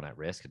to take on that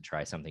risk and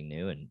try something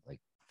new and like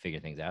figure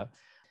things out.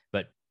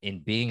 But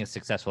in being a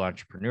successful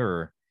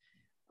entrepreneur,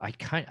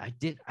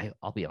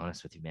 I'll be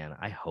honest with you, man.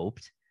 I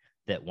hoped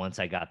that once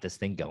I got this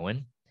thing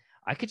going,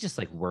 I could just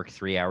like work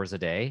 3 hours a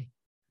day,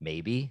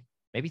 maybe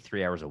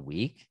 3 hours a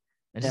week,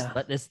 and just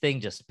let this thing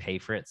just pay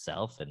for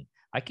itself. And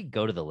I could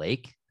go to the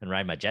lake and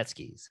ride my jet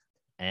skis.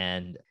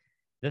 And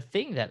the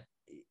thing that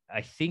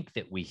I think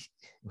that we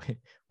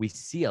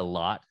see a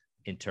lot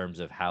in terms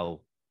of how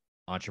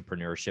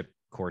entrepreneurship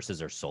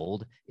courses are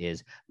sold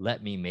is,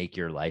 let me make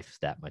your life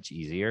that much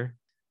easier.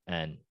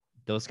 And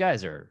those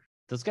guys are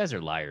those guys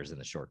are liars in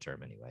the short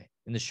term anyway,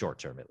 in the short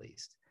term at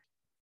least.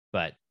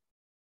 But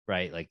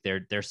right, like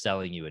they're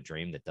selling you a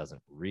dream that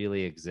doesn't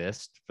really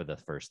exist for the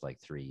first like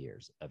 3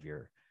 years of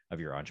your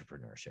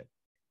entrepreneurship.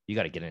 You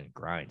got to get in and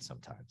grind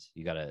sometimes.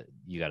 You got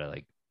to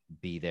like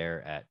be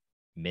there at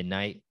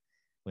midnight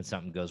when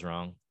something goes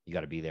wrong. You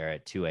got to be there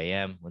at 2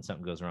 a.m. when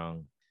something goes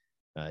wrong.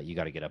 You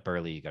got to get up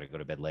early. You got to go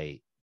to bed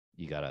late.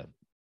 You got to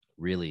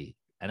really,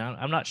 and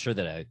I'm not sure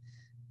that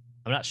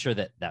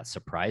that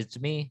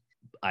surprised me.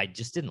 I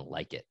just didn't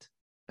like it.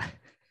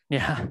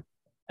 Yeah.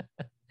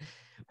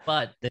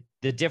 But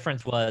the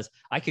difference was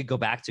I could go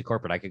back to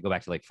corporate. I could go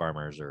back to like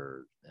Farmers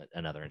or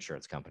another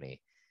insurance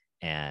company,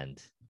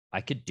 and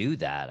I could do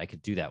that. I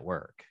could do that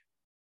work.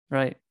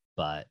 Right.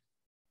 But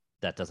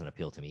that doesn't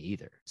appeal to me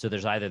either. So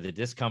there's either the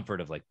discomfort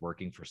of like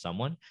working for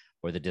someone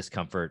or the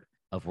discomfort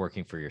of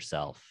working for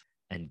yourself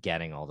and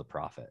getting all the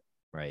profit.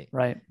 Right.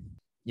 Right.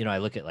 You know, I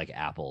look at like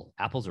Apple.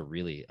 Apple's a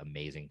really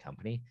amazing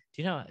company.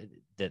 Do you know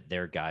that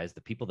their guys,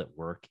 the people that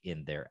work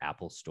in their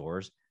Apple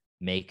stores,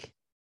 make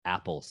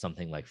Apple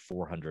something like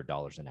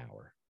 $400 an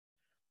hour?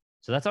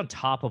 So that's on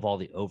top of all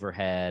the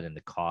overhead and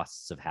the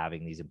costs of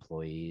having these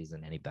employees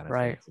and any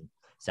benefits and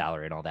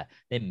salary and all that.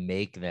 They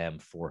make them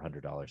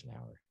 $400 an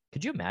hour.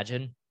 Could you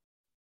imagine,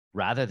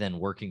 rather than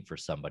working for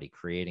somebody,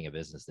 creating a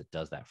business that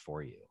does that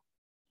for you,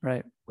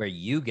 right, where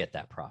you get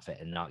that profit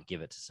and not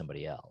give it to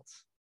somebody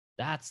else?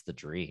 That's the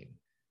dream.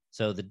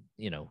 So the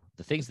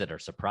things that are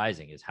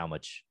surprising is how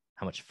much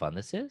fun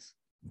this is.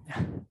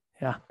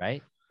 Yeah.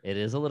 Right. It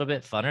is a little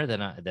bit funner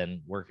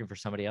than working for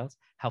somebody else.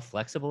 How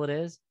flexible it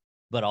is,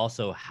 but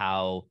also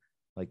how,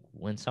 like,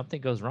 when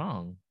something goes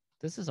wrong,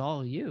 this is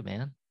all you,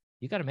 man.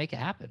 You got to make it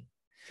happen.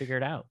 Figure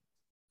it out.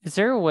 Is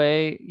there a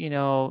way,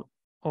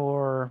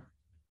 or,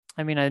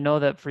 I mean, I know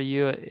that for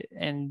you,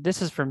 and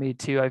this is for me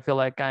too, I feel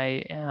like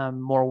I am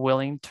more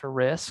willing to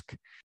risk,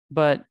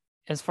 but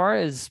as far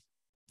as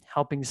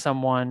helping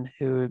someone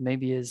who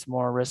maybe is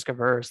more risk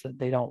averse, that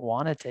they don't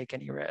want to take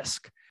any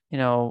risk,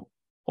 what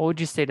would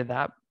you say to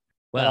that?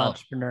 Well,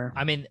 entrepreneur?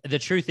 I mean, the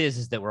truth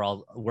is that we're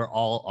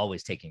all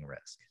always taking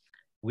risk.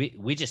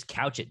 We just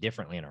couch it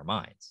differently in our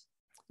minds.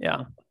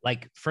 Yeah.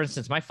 Like, for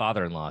instance, my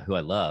father-in-law, who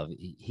I love,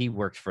 he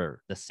worked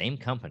for the same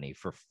company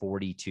for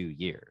 42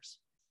 years.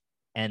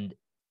 And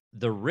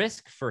the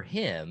risk for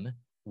him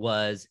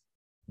was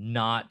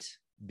not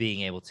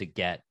being able to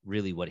get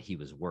really what he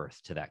was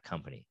worth to that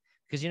company.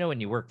 Because,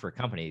 when you work for a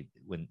company,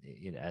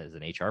 as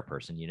an HR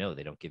person,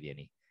 they don't give you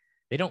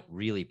they don't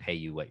really pay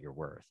you what you're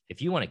worth.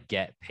 If you want to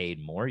get paid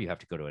more, you have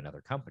to go to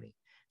another company.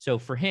 So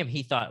for him,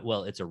 he thought,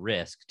 well, it's a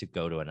risk to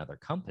go to another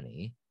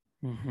company,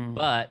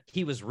 but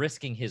he was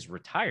risking his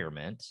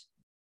retirement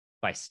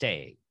by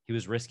staying. He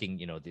was risking,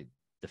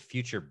 the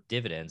future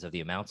dividends of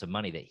the amounts of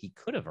money that he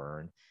could have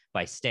earned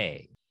by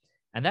staying.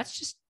 And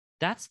that's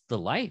the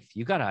life.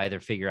 You got to either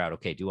figure out,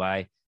 okay, do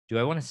I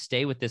want to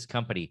stay with this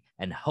company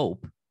and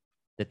hope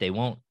that they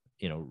won't,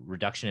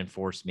 reduction in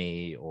force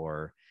me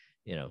or,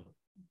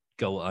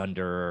 go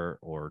under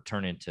or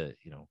turn into,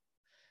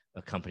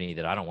 a company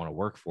that I don't want to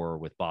work for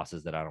with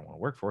bosses that I don't want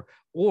to work for?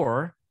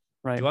 Or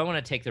do I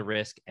want to take the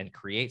risk and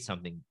create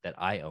something that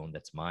I own,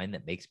 that's mine,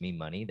 that makes me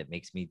money, that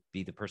makes me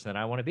be the person that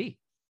I want to be,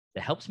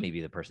 that helps me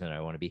be the person that I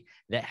want to be,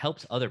 that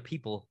helps other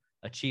people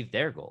achieve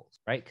their goals,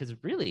 right? Because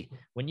really,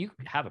 when you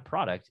have a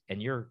product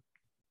and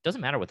doesn't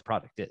matter what the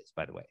product is,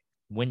 by the way,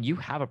 when you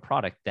have a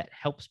product that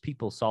helps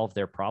people solve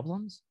their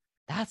problems,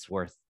 that's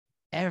worth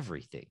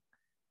everything.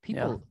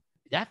 People,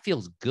 that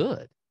feels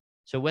good.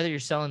 So whether you're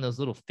selling those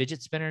little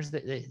fidget spinners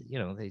that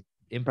they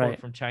import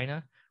from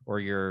China, or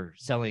you're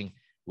selling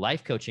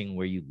life coaching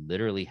where you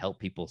literally help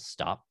people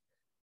stop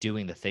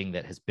doing the thing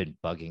that has been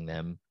bugging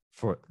them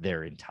for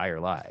their entire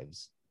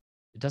lives,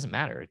 it doesn't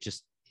matter. It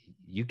just,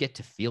 you get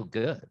to feel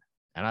good.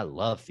 And I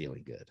love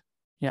feeling good.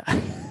 Yeah.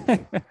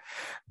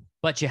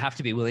 But you have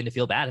to be willing to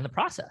feel bad in the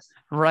process.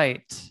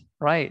 Right.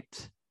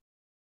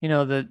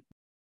 The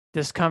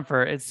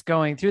discomfort, it's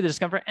going through the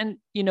discomfort. And,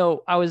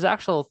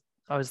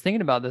 I was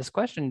thinking about this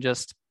question,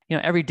 just,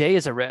 every day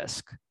is a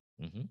risk.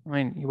 I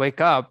mean, you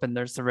wake up and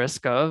there's the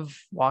risk of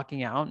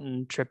walking out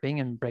and tripping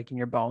and breaking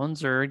your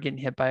bones or getting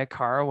hit by a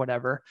car or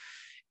whatever.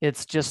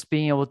 It's just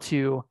being able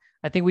to,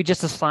 I think we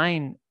just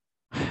assign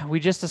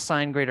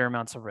greater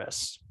amounts of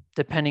risks,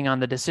 depending on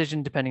the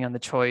decision, depending on the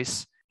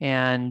choice.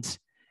 And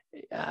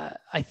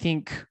I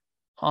think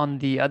on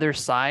the other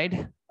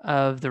side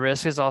of the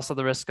risk is also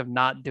the risk of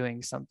not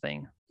doing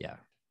something. Yeah.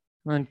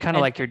 And kind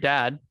of like your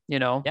dad,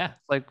 Yeah.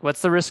 Like,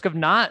 what's the risk of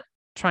not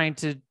trying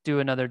to do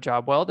another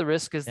job? Well, the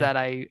risk is that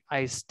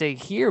I stay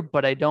here,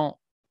 but I don't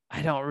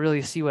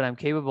really see what I'm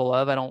capable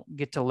of. I don't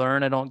get to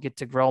learn. I don't get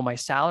to grow my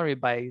salary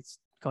by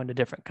going to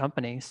different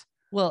companies.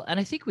 Well, and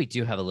I think we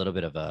do have a little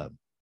bit of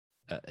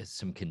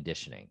some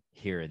conditioning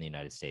here in the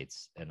United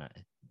States. And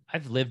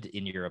I've lived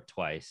in Europe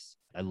twice.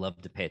 I love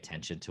to pay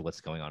attention to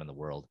what's going on in the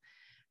world.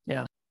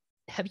 Yeah.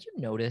 Have you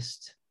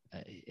noticed,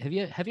 have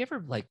you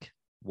ever like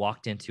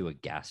walked into a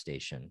gas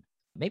station,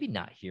 maybe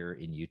not here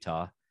in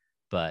Utah,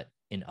 but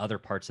in other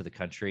parts of the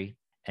country,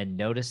 and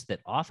noticed that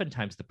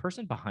oftentimes the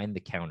person behind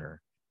the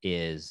counter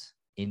is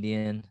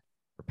Indian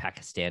or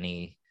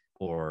Pakistani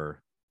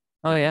or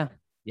Oh yeah.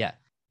 yeah.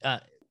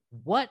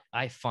 What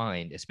I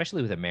find,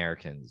 especially with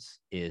Americans,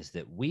 is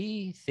that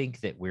we think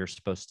that we're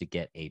supposed to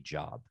get a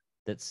job,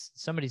 that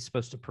somebody's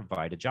supposed to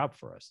provide a job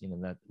for us.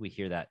 That we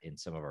hear that in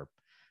some of our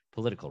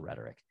political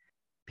rhetoric.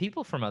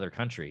 People from other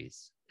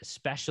countries,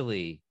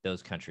 especially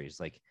those countries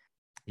like,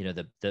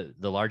 the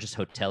largest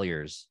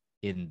hoteliers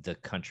in the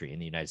country, in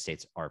the United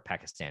States, are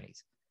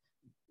Pakistanis.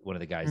 One of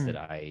the guys that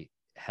I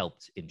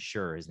helped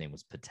insure, his name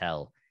was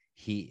Patel.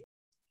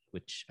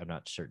 Which I'm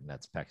not certain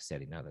that's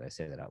Pakistani now that I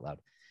say that out loud,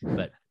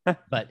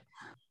 but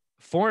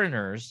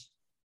foreigners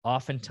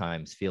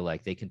oftentimes feel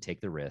like they can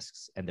take the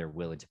risks and they're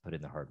willing to put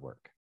in the hard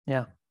work.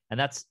 Yeah. And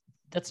that's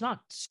not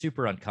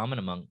super uncommon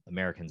among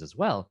Americans as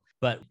well.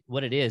 But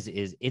what it is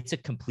it's a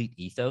complete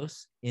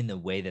ethos in the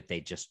way that they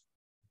just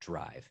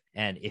drive.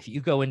 And if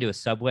you go into a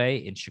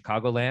Subway in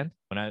Chicagoland,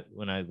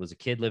 when I was a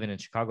kid living in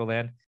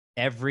Chicagoland,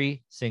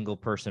 every single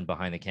person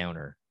behind the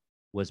counter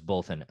was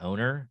both an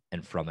owner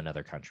and from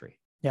another country.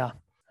 Yeah.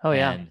 Oh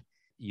yeah. And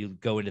you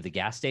go into the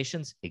gas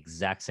stations,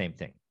 exact same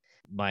thing.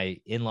 My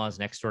in-laws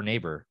next door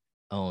neighbor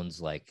owns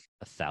like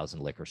 1,000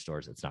 liquor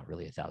stores. It's not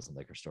really 1,000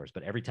 liquor stores,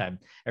 but every time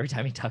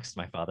he talks to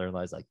my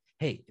father-in-law, he's like,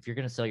 hey, if you're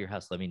going to sell your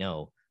house, let me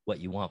know what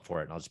you want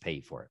for it. And I'll just pay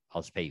you for it.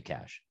 I'll just pay you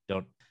cash.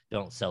 Don't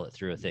sell it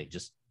through a thing.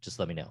 Just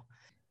let me know.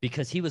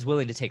 Because he was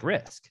willing to take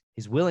risk.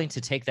 He's willing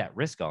to take that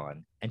risk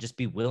on and just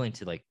be willing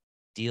to like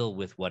deal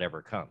with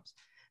whatever comes.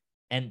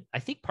 And I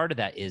think part of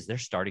that is they're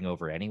starting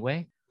over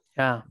anyway.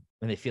 Yeah.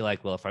 And they feel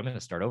like, well, if I'm going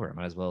to start over, I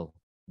might as well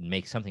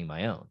make something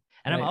my own.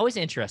 And Right. I'm always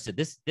interested.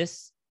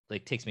 This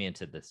like takes me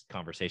into this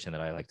conversation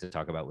that I like to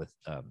talk about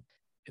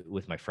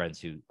with my friends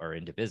who are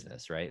into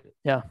business, right?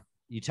 Yeah.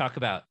 You talk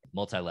about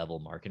multi-level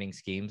marketing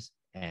schemes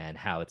and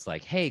how it's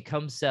like, hey,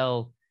 come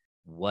sell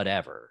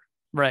whatever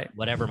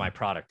my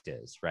product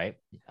is, right?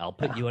 I'll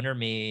put you under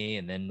me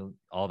and then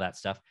all that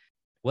stuff.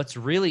 What's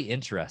really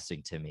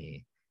interesting to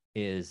me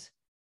is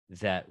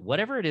that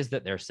whatever it is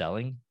that they're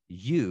selling,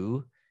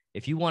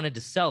 if you wanted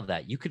to sell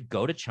that, you could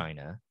go to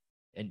China,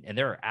 and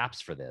there are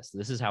apps for this.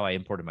 This is how I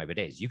imported my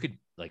bidets. You could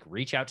like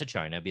reach out to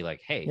China, be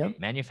like, hey,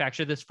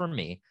 manufacture this for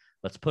me.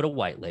 Let's put a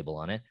white label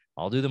on it.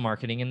 I'll do the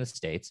marketing in the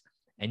States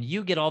and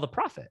you get all the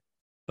profit.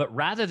 But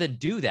rather than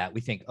do that,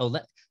 we think, oh,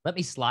 let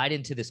me slide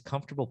into this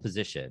comfortable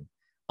position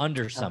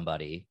under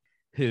somebody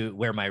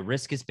where my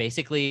risk is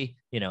basically,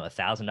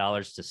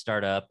 $1,000 to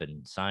start up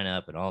and sign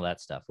up and all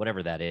that stuff,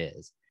 whatever that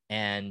is.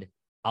 And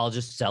I'll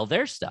just sell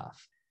their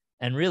stuff.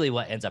 And really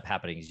what ends up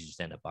happening is you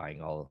just end up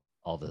buying all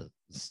the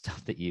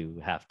stuff that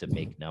you have to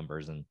make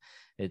numbers. And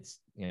it's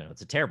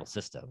a terrible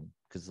system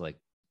because like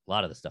a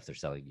lot of the stuff they're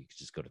selling, you could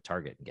just go to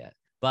Target and get.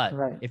 But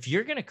if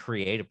you're going to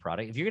create a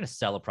product, if you're going to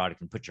sell a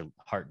product and put your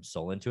heart and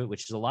soul into it,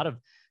 which is a lot of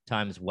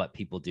times what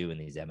people do in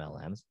these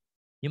MLMs,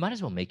 you might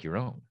as well make your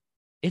own.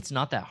 It's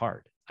not that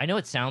hard. I know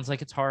it sounds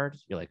like it's hard.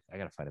 You're like, I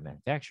got to find a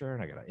manufacturer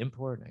and I got to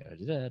import and I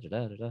got to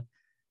da.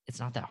 It's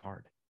not that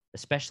hard,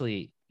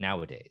 especially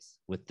nowadays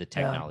with the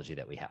technology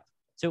that we have.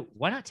 So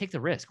why not take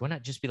the risk? Why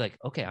not just be like,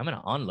 okay, I'm going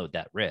to unload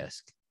that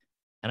risk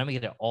and I'm going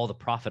to get all the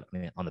profit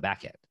on the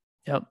back end.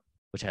 Yep.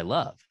 Which I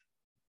love.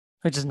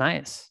 Which is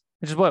nice.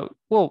 Which is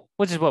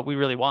what we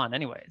really want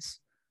anyways.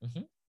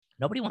 Mm-hmm.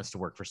 Nobody wants to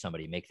work for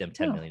somebody, make them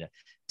 $10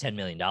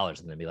 million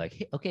and then be like,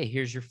 hey, okay,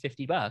 here's your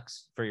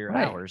 $50 for your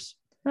hours.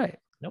 Right.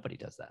 Nobody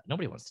does that.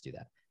 Nobody wants to do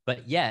that.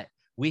 But yet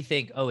we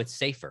think, oh, it's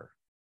safer.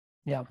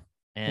 Yeah.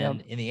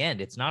 And in the end,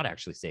 it's not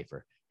actually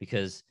safer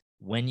because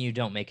when you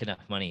don't make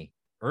enough money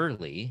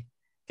early,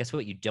 guess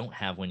what? You don't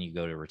have when you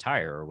go to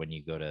retire or when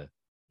you go to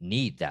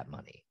need that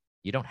money.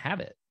 You don't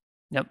have it.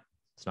 Yep.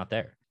 It's not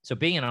there. So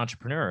being an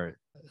entrepreneur,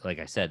 like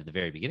I said at the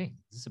very beginning,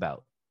 this is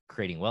about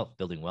creating wealth,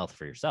 building wealth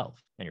for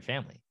yourself and your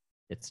family.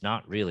 It's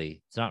not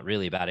really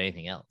about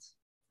anything else.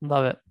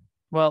 Love it.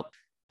 Well,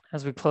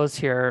 as we close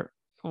here,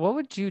 what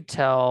would you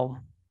tell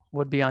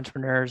would-be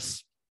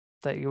entrepreneurs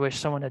that you wish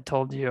someone had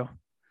told you?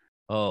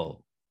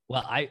 Oh,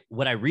 well,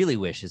 what I really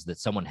wish is that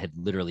someone had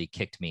literally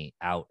kicked me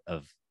out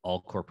of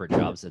all corporate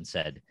jobs and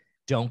said,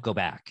 don't go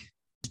back.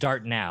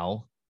 Start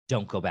now.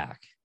 Don't go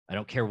back. I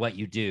don't care what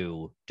you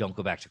do. Don't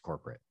go back to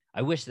corporate.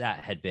 I wish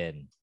that had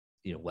been,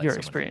 what your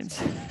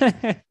experience.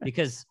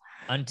 Because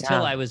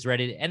until I was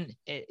ready to, and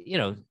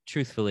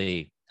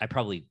truthfully, I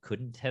probably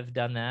couldn't have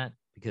done that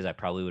because I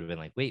probably would have been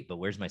like, wait, but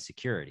where's my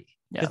security?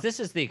 Because this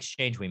is the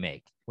exchange we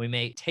make. We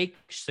may take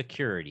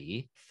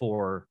security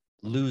for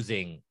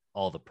losing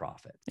all the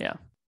profit. Yeah.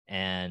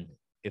 And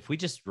if we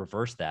just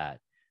reverse that,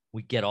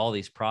 we get all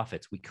these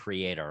profits, we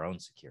create our own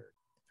security.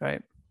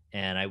 Right.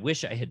 And I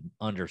wish I had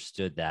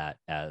understood that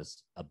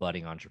as a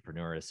budding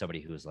entrepreneur, as somebody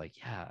who was like,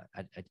 yeah,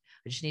 I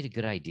just need a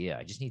good idea.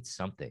 I just need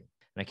something.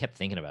 And I kept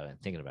thinking about it.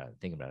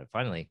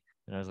 Finally,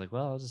 and I was like,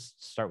 well, I'll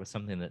just start with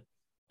something that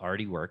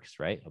already works,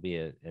 right? I'll be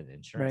an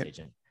insurance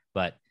agent.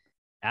 But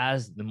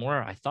as the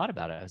more I thought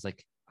about it, I was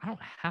like, I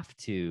don't have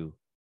to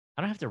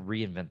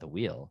reinvent the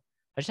wheel.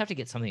 I just have to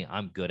get something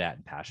I'm good at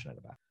and passionate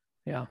about.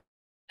 Yeah.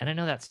 And I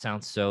know that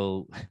sounds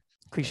so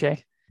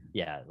cliche.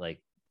 Yeah.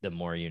 Like the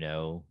more you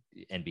know,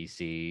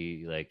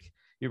 NBC, like,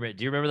 Do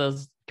you remember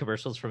those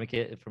commercials from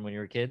when you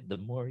were a kid? The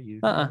more you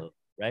Uh-uh. know,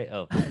 right?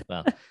 Oh,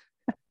 well,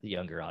 the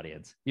younger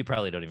audience, you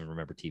probably don't even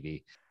remember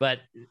TV, but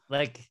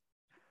like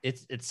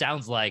it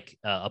sounds like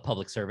a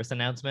public service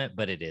announcement,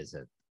 but it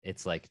isn't.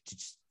 It's like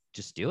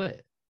just do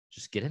it.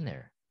 Just get in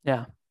there.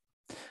 Yeah.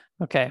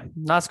 Okay.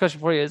 Last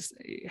question for you is,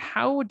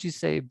 how would you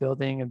say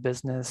building a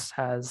business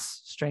has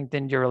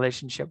strengthened your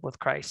relationship with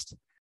Christ?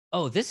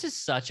 Oh, this is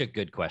such a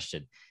good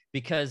question,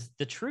 because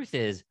the truth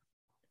is,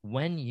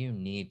 when you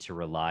need to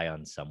rely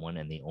on someone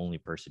and the only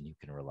person you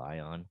can rely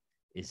on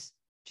is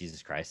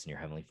Jesus Christ and your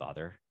Heavenly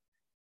Father,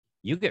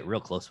 you get real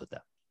close with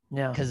them.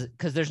 Yeah.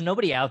 Because there's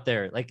nobody out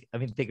there. Like, I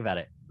mean, think about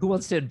it. Who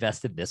wants to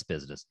invest in this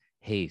business?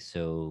 Hey,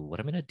 so what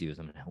I'm going to do is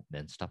I'm going to help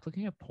men stop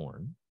looking at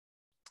porn.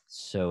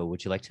 So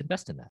would you like to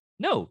invest in that?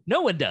 No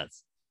one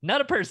does.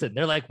 Not a person.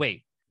 They're like,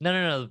 wait,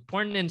 no. The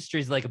porn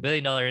industry is like $1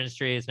 billion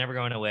industry. It's never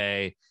going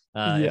away.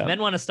 If men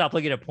want to stop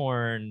looking at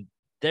porn,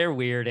 they're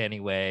weird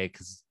anyway,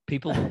 because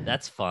people,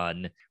 that's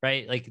fun,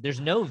 right? Like, there's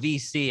no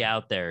VC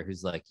out there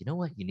who's like, you know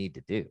what you need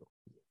to do?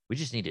 We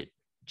just need to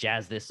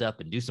jazz this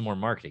up and do some more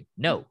marketing.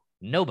 No,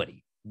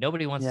 nobody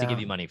wants to give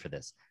you money for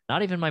this.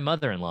 Not even my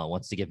mother-in-law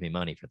wants to give me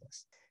money for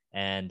this.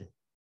 And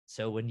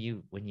so when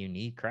you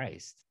need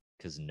Christ,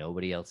 because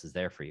nobody else is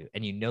there for you,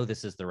 and you know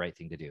this is the right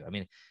thing to do. I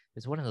mean,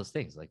 it's one of those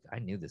things, like, I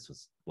knew this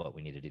was what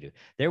we needed to do.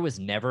 There was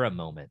never a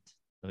moment,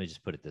 let me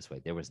just put it this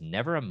way, there was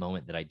never a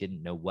moment that I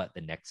didn't know what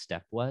the next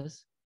step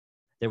was.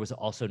 There was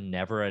also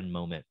never a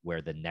moment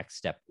where the next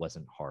step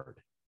wasn't hard.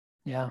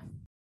 Yeah.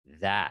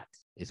 That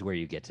is where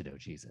you get to know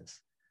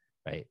Jesus,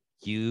 right?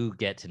 You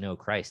get to know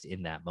Christ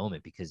in that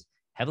moment, because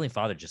Heavenly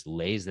Father just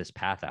lays this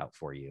path out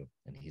for you.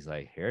 And he's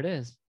like, here it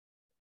is.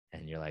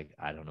 And you're like,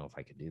 I don't know if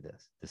I can do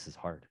this. This is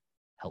hard.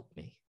 Help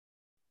me.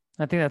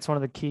 I think that's one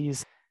of the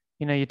keys.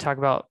 You know, you talk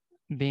about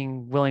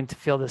being willing to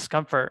feel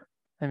discomfort.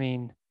 I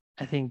mean,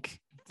 I think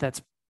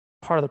that's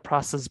part of the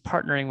process,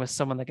 partnering with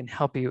someone that can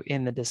help you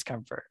in the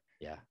discomfort.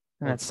 Yeah.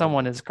 And that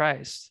someone is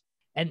Christ.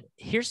 And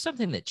here's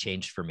something that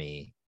changed for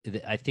me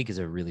that I think is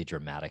a really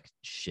dramatic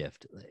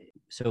shift.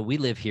 So we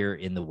live here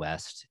in the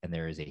West, and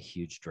there is a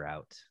huge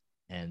drought.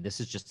 And this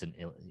is just a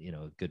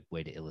good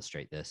way to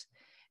illustrate this.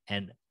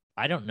 And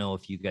I don't know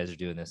if you guys are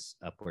doing this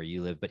up where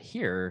you live, but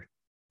here,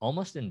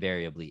 almost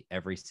invariably,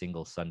 every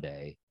single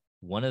Sunday,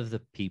 one of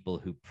the people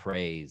who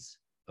prays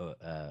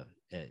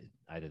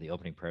either the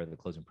opening prayer or the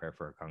closing prayer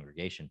for our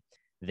congregation,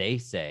 they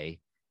say,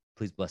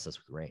 please bless us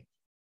with rain,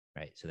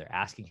 right? So they're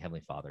asking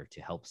Heavenly Father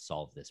to help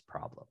solve this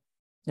problem.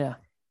 Yeah.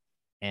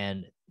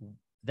 And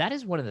that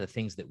is one of the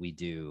things that we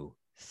do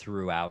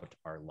throughout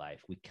our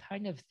life. We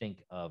kind of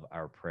think of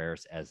our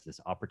prayers as this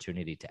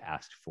opportunity to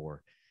ask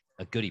for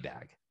a goodie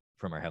bag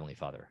from our Heavenly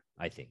Father,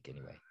 I think,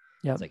 anyway.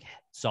 Yep. It's like,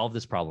 solve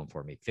this problem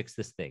for me, fix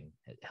this thing,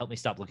 help me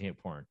stop looking at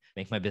porn,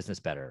 make my business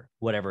better,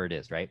 whatever it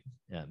is, right?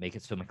 Make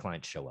it so my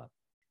clients show up.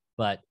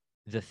 But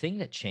the thing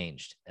that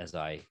changed as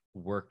I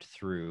worked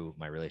through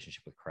my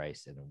relationship with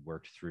Christ and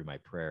worked through my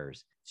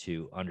prayers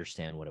to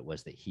understand what it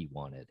was that he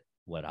wanted,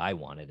 what I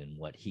wanted, and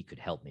what he could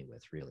help me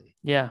with, really,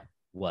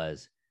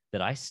 was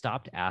that I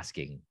stopped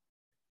asking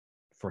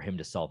for him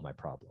to solve my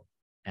problem.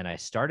 And I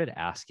started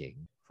asking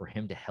for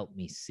him to help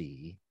me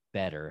see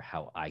better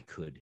how I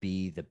could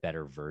be the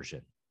better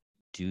version,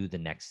 do the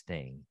next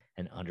thing,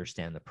 and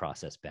understand the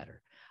process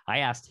better. I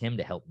asked him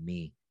to help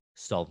me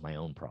solve my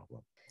own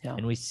problem. Yeah.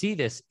 And we see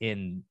this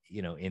in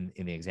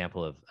the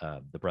example of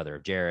the brother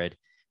of Jared,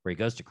 where he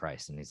goes to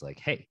Christ and he's like,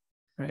 hey,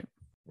 right,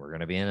 we're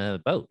going to be in a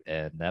boat,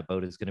 and that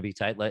boat is going to be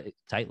tight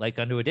like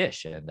unto a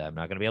dish, and I'm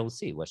not going to be able to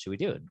see. What should we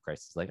do? And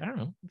Christ is like, I don't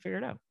know, figure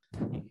it out.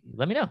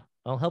 Let me know.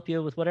 I'll help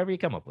you with whatever you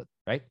come up with.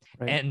 Right.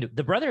 And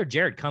the brother of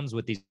Jared comes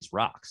with these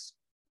rocks,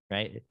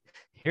 right?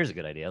 Here's a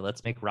good idea.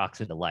 Let's make rocks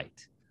into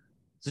light.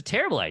 It's a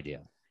terrible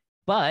idea.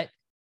 But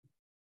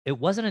it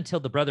wasn't until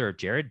the brother of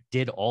Jared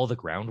did all the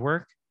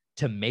groundwork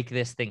to make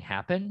this thing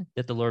happen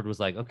that the Lord was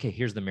like, okay,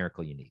 here's the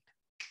miracle you need.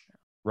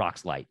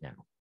 Rock's light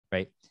now,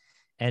 right?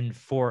 And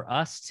for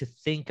us to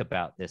think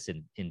about this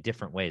in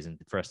different ways, and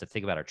for us to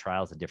think about our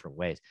trials in different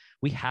ways,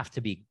 we have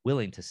to be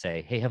willing to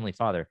say, hey, Heavenly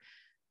Father,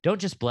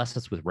 don't just bless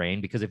us with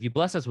rain, because if you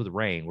bless us with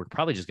rain, we're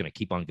probably just going to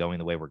keep on going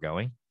the way we're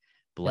going.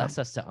 Bless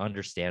us to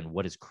understand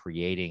what is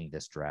creating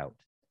this drought,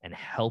 and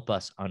help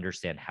us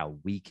understand how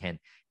we can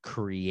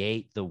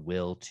create the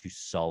will to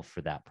solve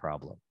for that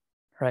problem.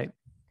 Right.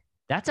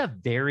 That's a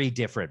very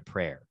different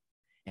prayer,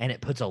 and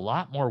it puts a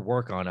lot more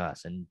work on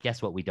us. And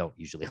guess what? We don't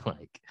usually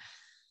like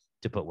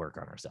to put work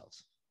on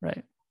ourselves.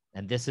 Right.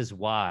 And this is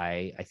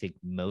why I think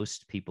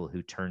most people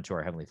who turn to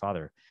our Heavenly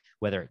Father,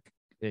 whether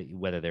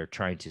they're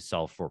trying to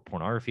solve for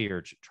pornography,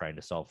 or trying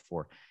to solve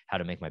for how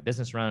to make my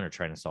business run, or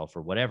trying to solve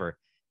for whatever,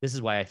 this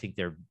is why I think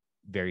there are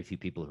very few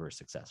people who are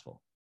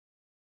successful.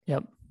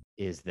 Yep.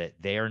 Is that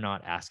they are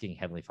not asking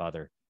Heavenly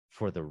Father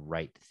for the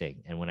right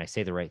thing. And when I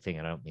say the right thing,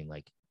 I don't mean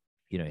like,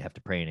 you have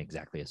to pray in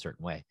exactly a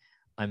certain way.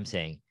 I'm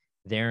saying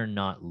they're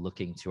not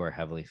looking to our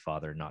Heavenly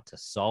Father not to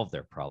solve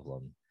their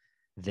problem.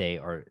 They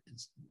are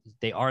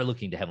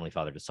looking to Heavenly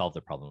Father to solve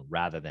their problem,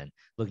 rather than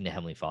looking to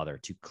Heavenly Father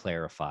to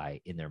clarify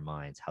in their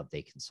minds how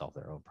they can solve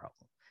their own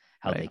problem.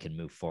 how they can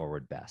move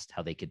forward best,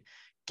 how they could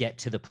get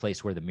to the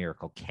place where the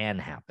miracle can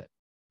happen.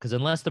 Because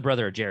unless the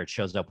brother of Jared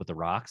shows up with the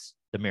rocks,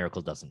 the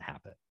miracle doesn't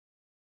happen.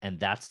 And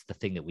that's the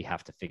thing that we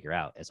have to figure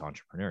out as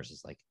entrepreneurs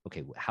is like,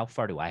 okay, how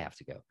far do I have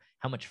to go?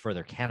 How much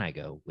further can I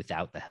go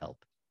without the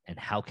help? And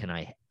how can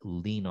I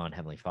lean on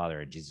Heavenly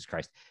Father and Jesus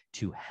Christ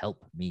to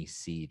help me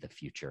see the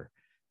future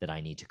that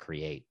I need to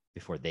create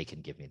before they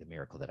can give me the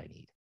miracle that I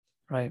need?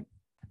 Right.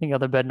 I think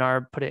Elder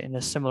Bednar put it in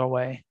a similar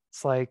way.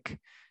 It's like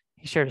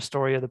he shared a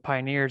story of the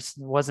pioneers.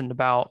 It wasn't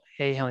about,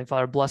 hey, Heavenly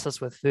Father, bless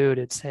us with food.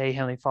 It's, hey,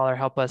 Heavenly Father,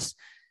 help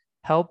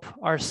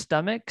our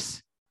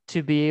stomachs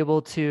to be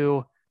able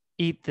to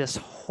eat this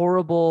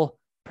horrible,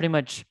 pretty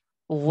much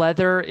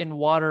leather in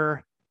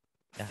water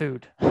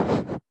food.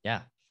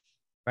 Yeah.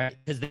 Right.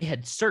 Because they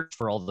had searched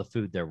for all the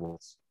food there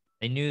was.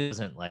 They knew it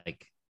wasn't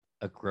like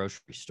a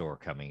grocery store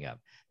coming up.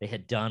 They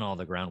had done all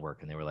the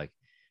groundwork and they were like,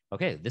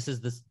 okay, this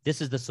is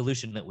the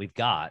solution that we've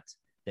got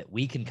that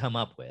we can come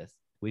up with.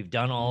 We've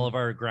done all of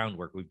our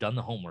groundwork. We've done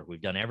the homework.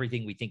 We've done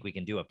everything we think we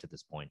can do up to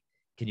this point.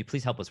 Can you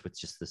please help us with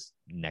just this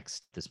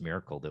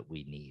miracle that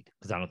we need?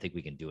 Because I don't think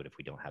we can do it if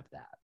we don't have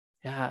that.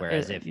 Yeah.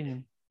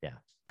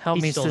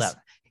 Whelp me.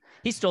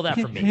 He stole that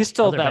from me. He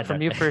stole that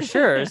from you for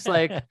sure. It's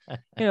like,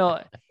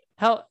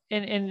 how,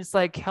 and it's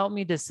like, help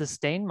me to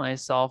sustain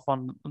myself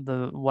on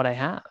what I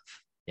have.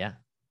 Yeah.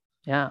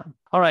 Yeah.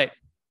 All right.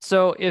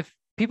 So if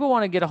people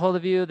want to get a hold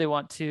of you,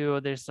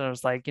 they're sort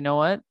of like, you know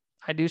what?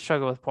 I do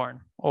struggle with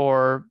porn,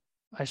 or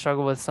I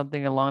struggle with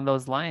something along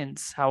those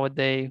lines. How would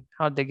they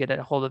get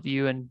a hold of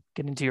you and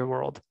get into your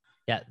world?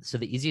 Yeah. So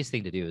the easiest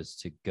thing to do is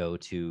to go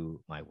to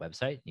my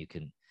website. You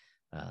can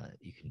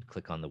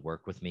click on the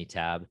Work With Me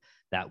tab.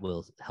 That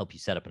will help you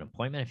set up an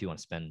appointment. If you want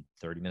to spend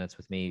 30 minutes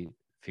with me,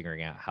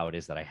 figuring out how it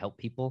is that I help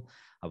people,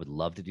 I would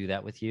love to do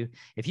that with you.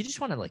 If you just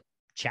want to like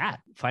chat,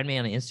 find me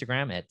on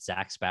Instagram at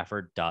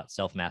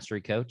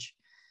ZachSpafford.selfmasterycoach.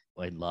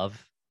 I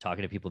love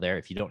talking to people there.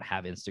 If you don't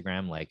have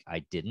Instagram, like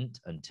I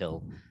didn't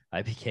until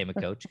I became a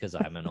coach because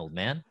I'm an old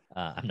man.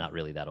 I'm not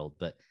really that old,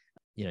 but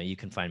you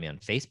can find me on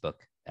Facebook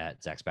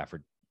at Zach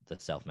Spafford, the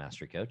Self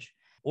Mastery Coach,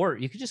 or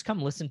you could just come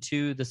listen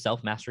to the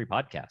Self Mastery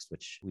podcast,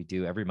 which we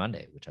do every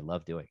Monday, which I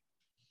love doing.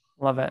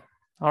 Love it.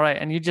 All right.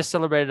 And you just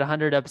celebrated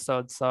 100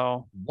 episodes.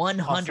 So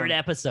 100 awesome.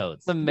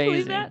 episodes. It's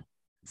amazing.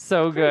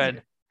 So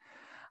good.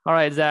 All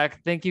right,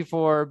 Zach, thank you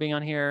for being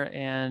on here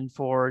and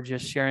for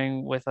just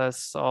sharing with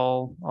us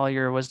all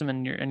your wisdom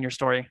and your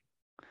story.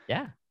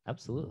 Yeah,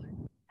 absolutely.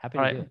 Happy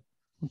to do it.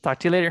 We'll talk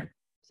to you later.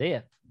 See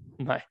ya.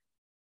 Bye.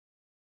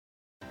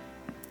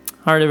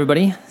 All right,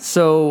 everybody.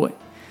 So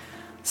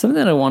something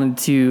that I wanted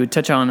to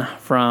touch on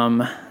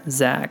from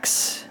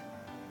Zach's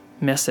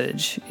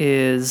message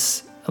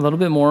is a little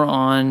bit more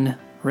on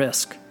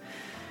risk.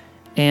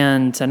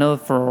 And I know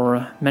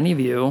for many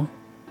of you,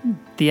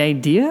 the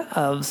idea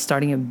of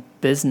starting a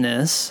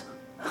business,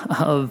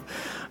 of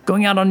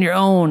going out on your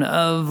own,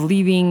 of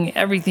leaving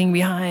everything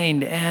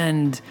behind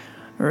and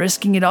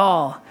risking it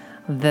all,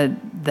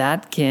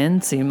 that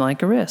can seem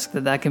like a risk,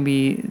 that can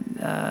be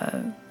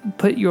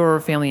put your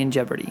family in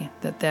jeopardy,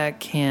 that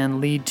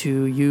can lead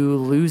to you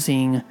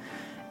losing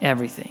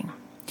everything.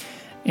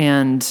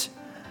 And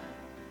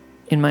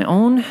in my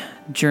own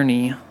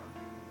journey,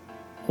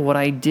 what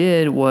I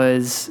did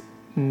was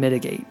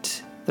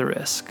mitigate the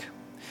risk.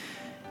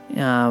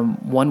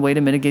 One way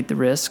to mitigate the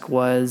risk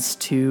was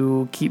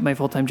to keep my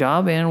full-time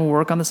job and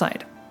work on the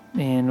side.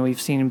 And we've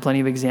seen plenty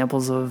of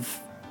examples of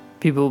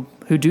people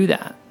who do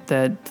that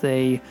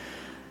they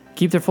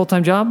keep their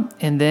full-time job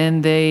and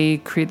then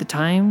they create the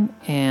time,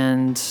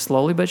 and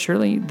slowly but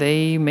surely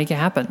they make it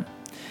happen.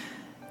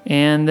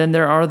 And then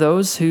there are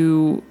those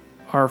who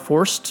are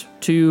forced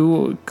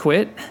to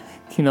quit.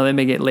 They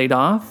may get laid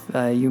off.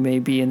 You may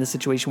be in the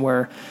situation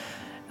where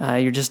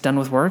you're just done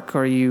with work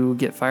or you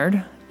get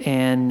fired,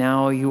 and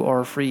now you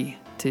are free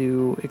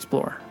to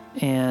explore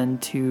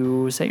and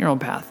to set your own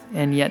path.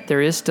 And yet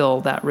there is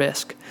still that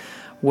risk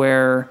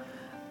or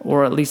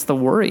at least the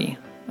worry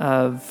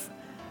of,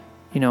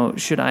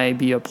 should I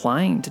be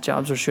applying to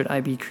jobs or should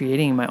I be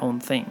creating my own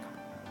thing?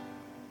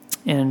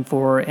 And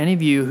for any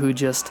of you who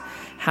just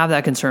have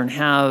that concern,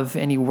 have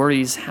any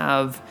worries,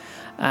 have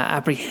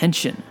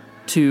apprehension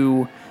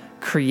to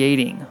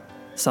creating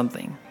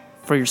something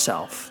for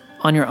yourself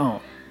on your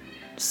own,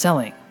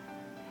 selling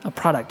a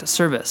product, a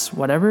service,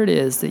 whatever it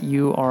is that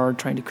you are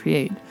trying to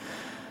create,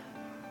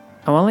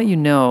 I want to let you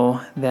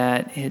know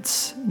that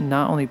it's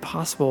not only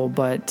possible,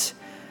 but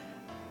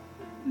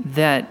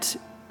that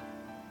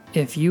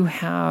if you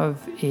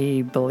have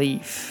a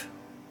belief,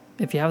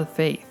 if you have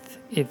faith,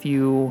 if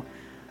you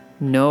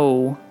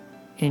know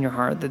in your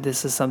heart that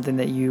this is something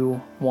that you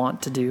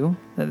want to do,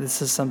 that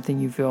this is something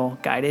you feel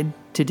guided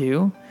to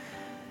do,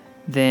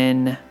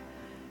 then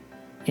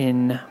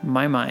in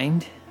my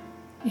mind,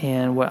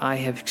 and what I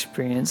have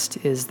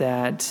experienced is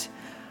that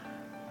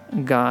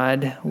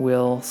God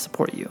will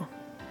support you.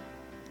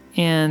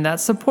 And that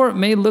support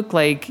may look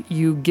like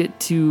you get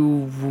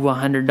to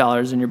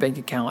 $100 in your bank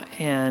account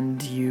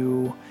and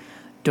you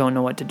don't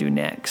know what to do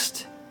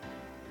next.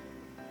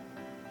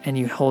 And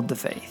you hold the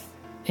faith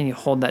and you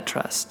hold that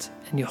trust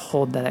and you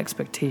hold that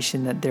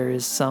expectation that there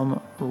is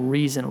some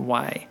reason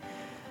why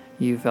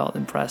you felt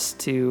impressed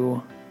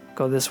to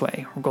go this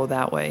way or go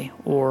that way,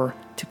 or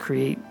to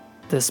create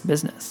this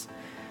business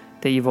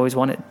that you've always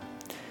wanted.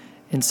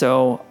 And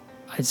so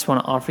I just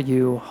want to offer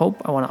you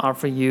hope. I want to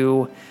offer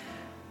you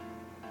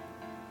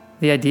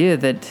the idea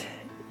that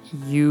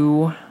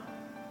you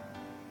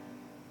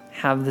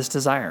have this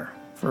desire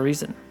for a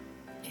reason.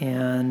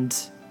 And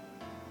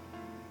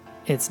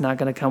it's not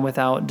going to come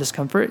without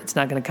discomfort. It's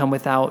not going to come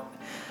without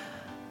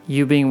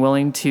you being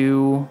willing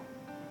to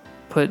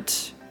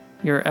put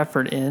your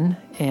effort in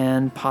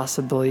and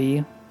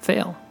possibly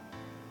fail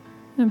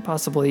and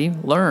possibly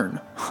learn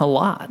a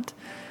lot.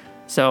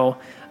 So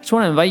I just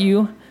want to invite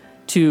you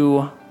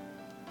to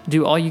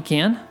do all you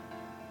can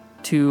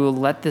to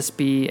let this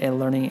be a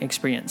learning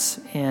experience.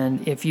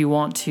 And if you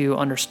want to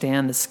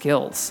understand the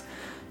skills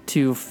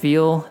to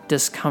feel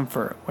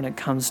discomfort when it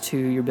comes to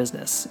your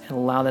business and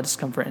allow that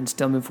discomfort and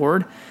still move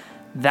forward,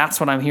 that's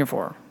what I'm here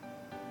for.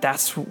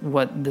 That's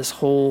what this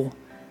whole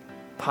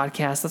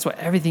podcast, that's what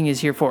everything is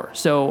here for.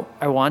 So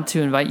I want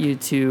to invite you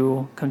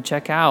to come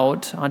check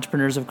out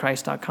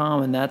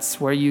entrepreneursofchrist.com, and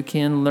that's where you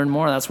can learn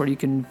more. That's where you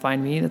can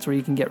find me. That's where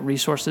you can get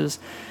resources.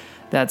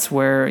 That's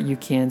where you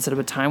can set up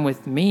a time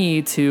with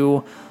me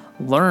to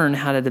learn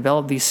how to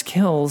develop these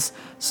skills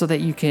so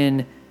that you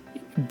can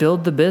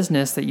build the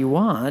business that you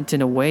want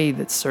in a way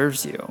that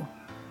serves you.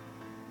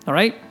 All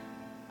right,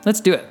 let's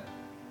do it.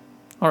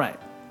 All right,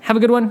 have a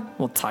good one.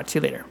 We'll talk to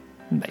you later.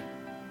 Bye.